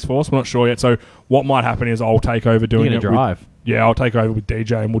the police force. We're not sure yet. So what might happen is I'll take over doing You're it. going to drive. I'll take over with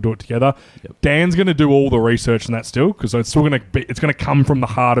DJ and we'll do it together. Yep. Dan's going to do all the research and that still, because it's still going to be. It's going to come from the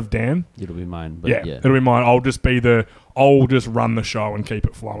heart of Dan. It'll be mine. But Yeah, it'll be mine. I'll just run the show and keep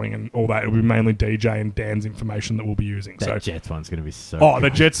it flowing and all that. It'll be mainly DJ and Dan's information that we'll be using. That So, Jets one's going to be so the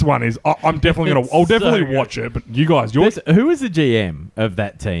good. Jets one is. I'll definitely gonna. I'll So definitely good. watch it. But you guys, yours, Who was the GM of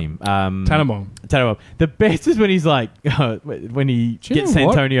that team? Tannenbaum. Tannenbaum. The best is when he's like, when he Do you gets know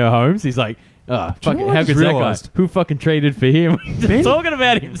what? Antonio Holmes, he's like, oh, Do you know fucking, what I how just good's that guy? realised? Who fucking traded for him? He's Ben- talking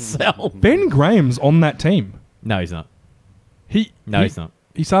about himself. Ben Graham's on that team. No, he's not. He's not.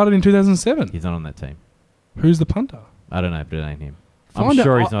 He started in 2007. He's not on that team. Who's the punter? I don't know, but it ain't him. Find I'm out-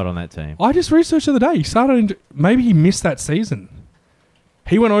 sure he's not on that team. I just researched the other day. He started in. Maybe he missed that season.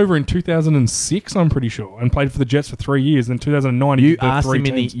 He went over in 2006, I'm pretty sure, and played for the Jets for 3 years. Then 2009, he You did the asked three him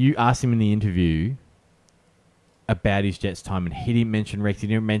teams. you asked him in the interview about his Jets time, and he didn't mention Rex. He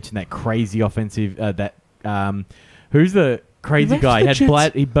didn't mention that crazy offensive. Who's the crazy left guy? He the had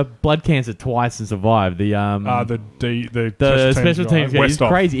Jets. blood cancer twice and survived. The special teams guy. He's Westhoff.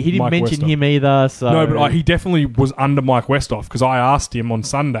 crazy. He didn't Mike mention Westhoff. him either. So No, but he definitely was under Mike Westhoff because I asked him on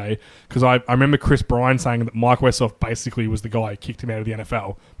Sunday because I remember Chris Bryan saying that Mike Westhoff basically was the guy who kicked him out of the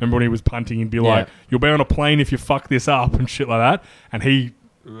NFL. Remember when he was punting, he'd be like, "You'll be on a plane if you fuck this up" and shit like that. And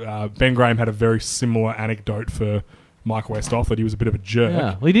Ben Graham had a very similar anecdote for Mike Westhoff that he was a bit of a jerk.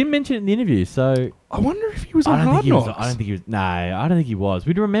 yeah. Well, he didn't mention it in the interview. So I wonder if he was on I don't Hard think he was. Knocks. I don't think he was. No, I don't think he was.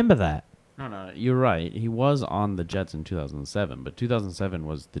 We'd remember that. No, you're right. He was on the Jets in 2007, but 2007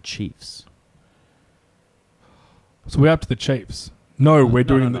 was the Chiefs. So we're up to the Chiefs. No, we're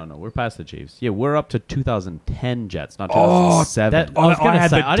doing No. We're past the Chiefs. Yeah, we're up to 2010 Jets, not Oh, 2007. that- I was gonna had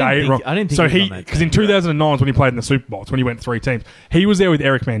say, the I didn't date think- wrong. I didn't think so he was on that because in team. 2009 was when he played in the Super Bowl. It's when he went 3 teams. He was there with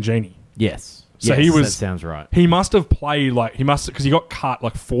Eric Mangini. Yes. So Yes, he was. That sounds right. He must have played because he got cut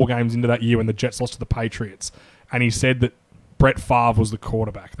like 4 games into that year when the Jets lost to the Patriots, and he said that Brett Favre was the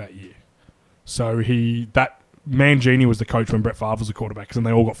quarterback that year. So Mangini was the coach when Brett Favre was the quarterback, because then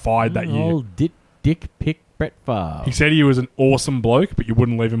they all got fired that year. Old dick pick Brett Favre. He said he was an awesome bloke, but you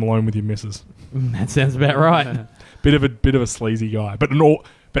wouldn't leave him alone with your missus. That sounds about right. Bit of a sleazy guy, but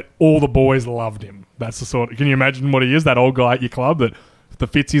all the boys loved him. That's the sort. Can you imagine what he is? That old guy at your club, that the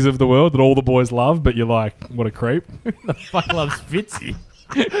Fitzies of the world, that all the boys love, but you're like, what a creep. The fuck loves Fitzy.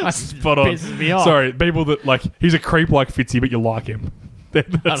 Spot on. Pisses me off. Sorry, people that like he's a creep like Fitzy, but you like him. I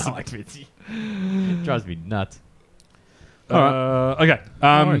don't like Fitzy. It drives me nuts. Okay.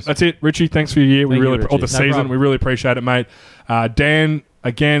 worries. That's it, Richie. Thanks for your year. Thank you, Richie. Or the No season. problem. We really appreciate it, mate. Dan,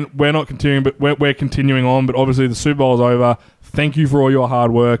 again, we're not continuing, but we're continuing on. But obviously, the Super Bowl is over. Thank you for all your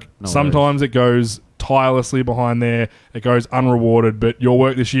hard work. No Sometimes it goes tirelessly behind there. It goes unrewarded. But your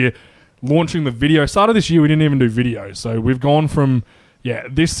work this year, launching the video. Started this year, we didn't even do videos. So we've gone from,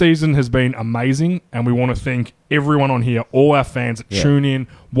 this season has been amazing. And we want to thank everyone on here, all our fans that tune in,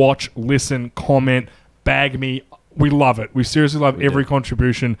 watch, listen, comment, bag me. We love it. We seriously love every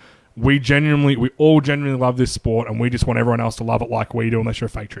contribution. We all genuinely love this sport, and we just want everyone else to love it like we do, unless you're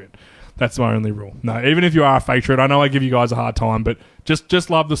a Patriot. That's my only rule. No, even if you are a Patriot, I know I give you guys a hard time, but just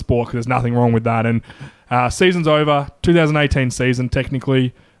love the sport, because there's nothing wrong with that. And season's over. 2018 season,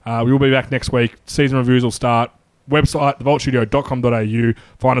 technically. We will be back next week. Season reviews will start. Website, thevaultstudio.com.au.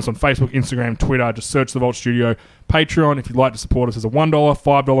 Find us on Facebook, Instagram, Twitter. Just search The Vault Studio. Patreon, if you'd like to support us, is a $1,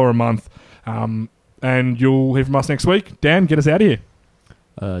 $5 a month. And you'll hear from us next week. Dan, get us out of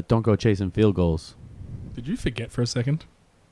here. Don't go chasing field goals. Did you forget for a second?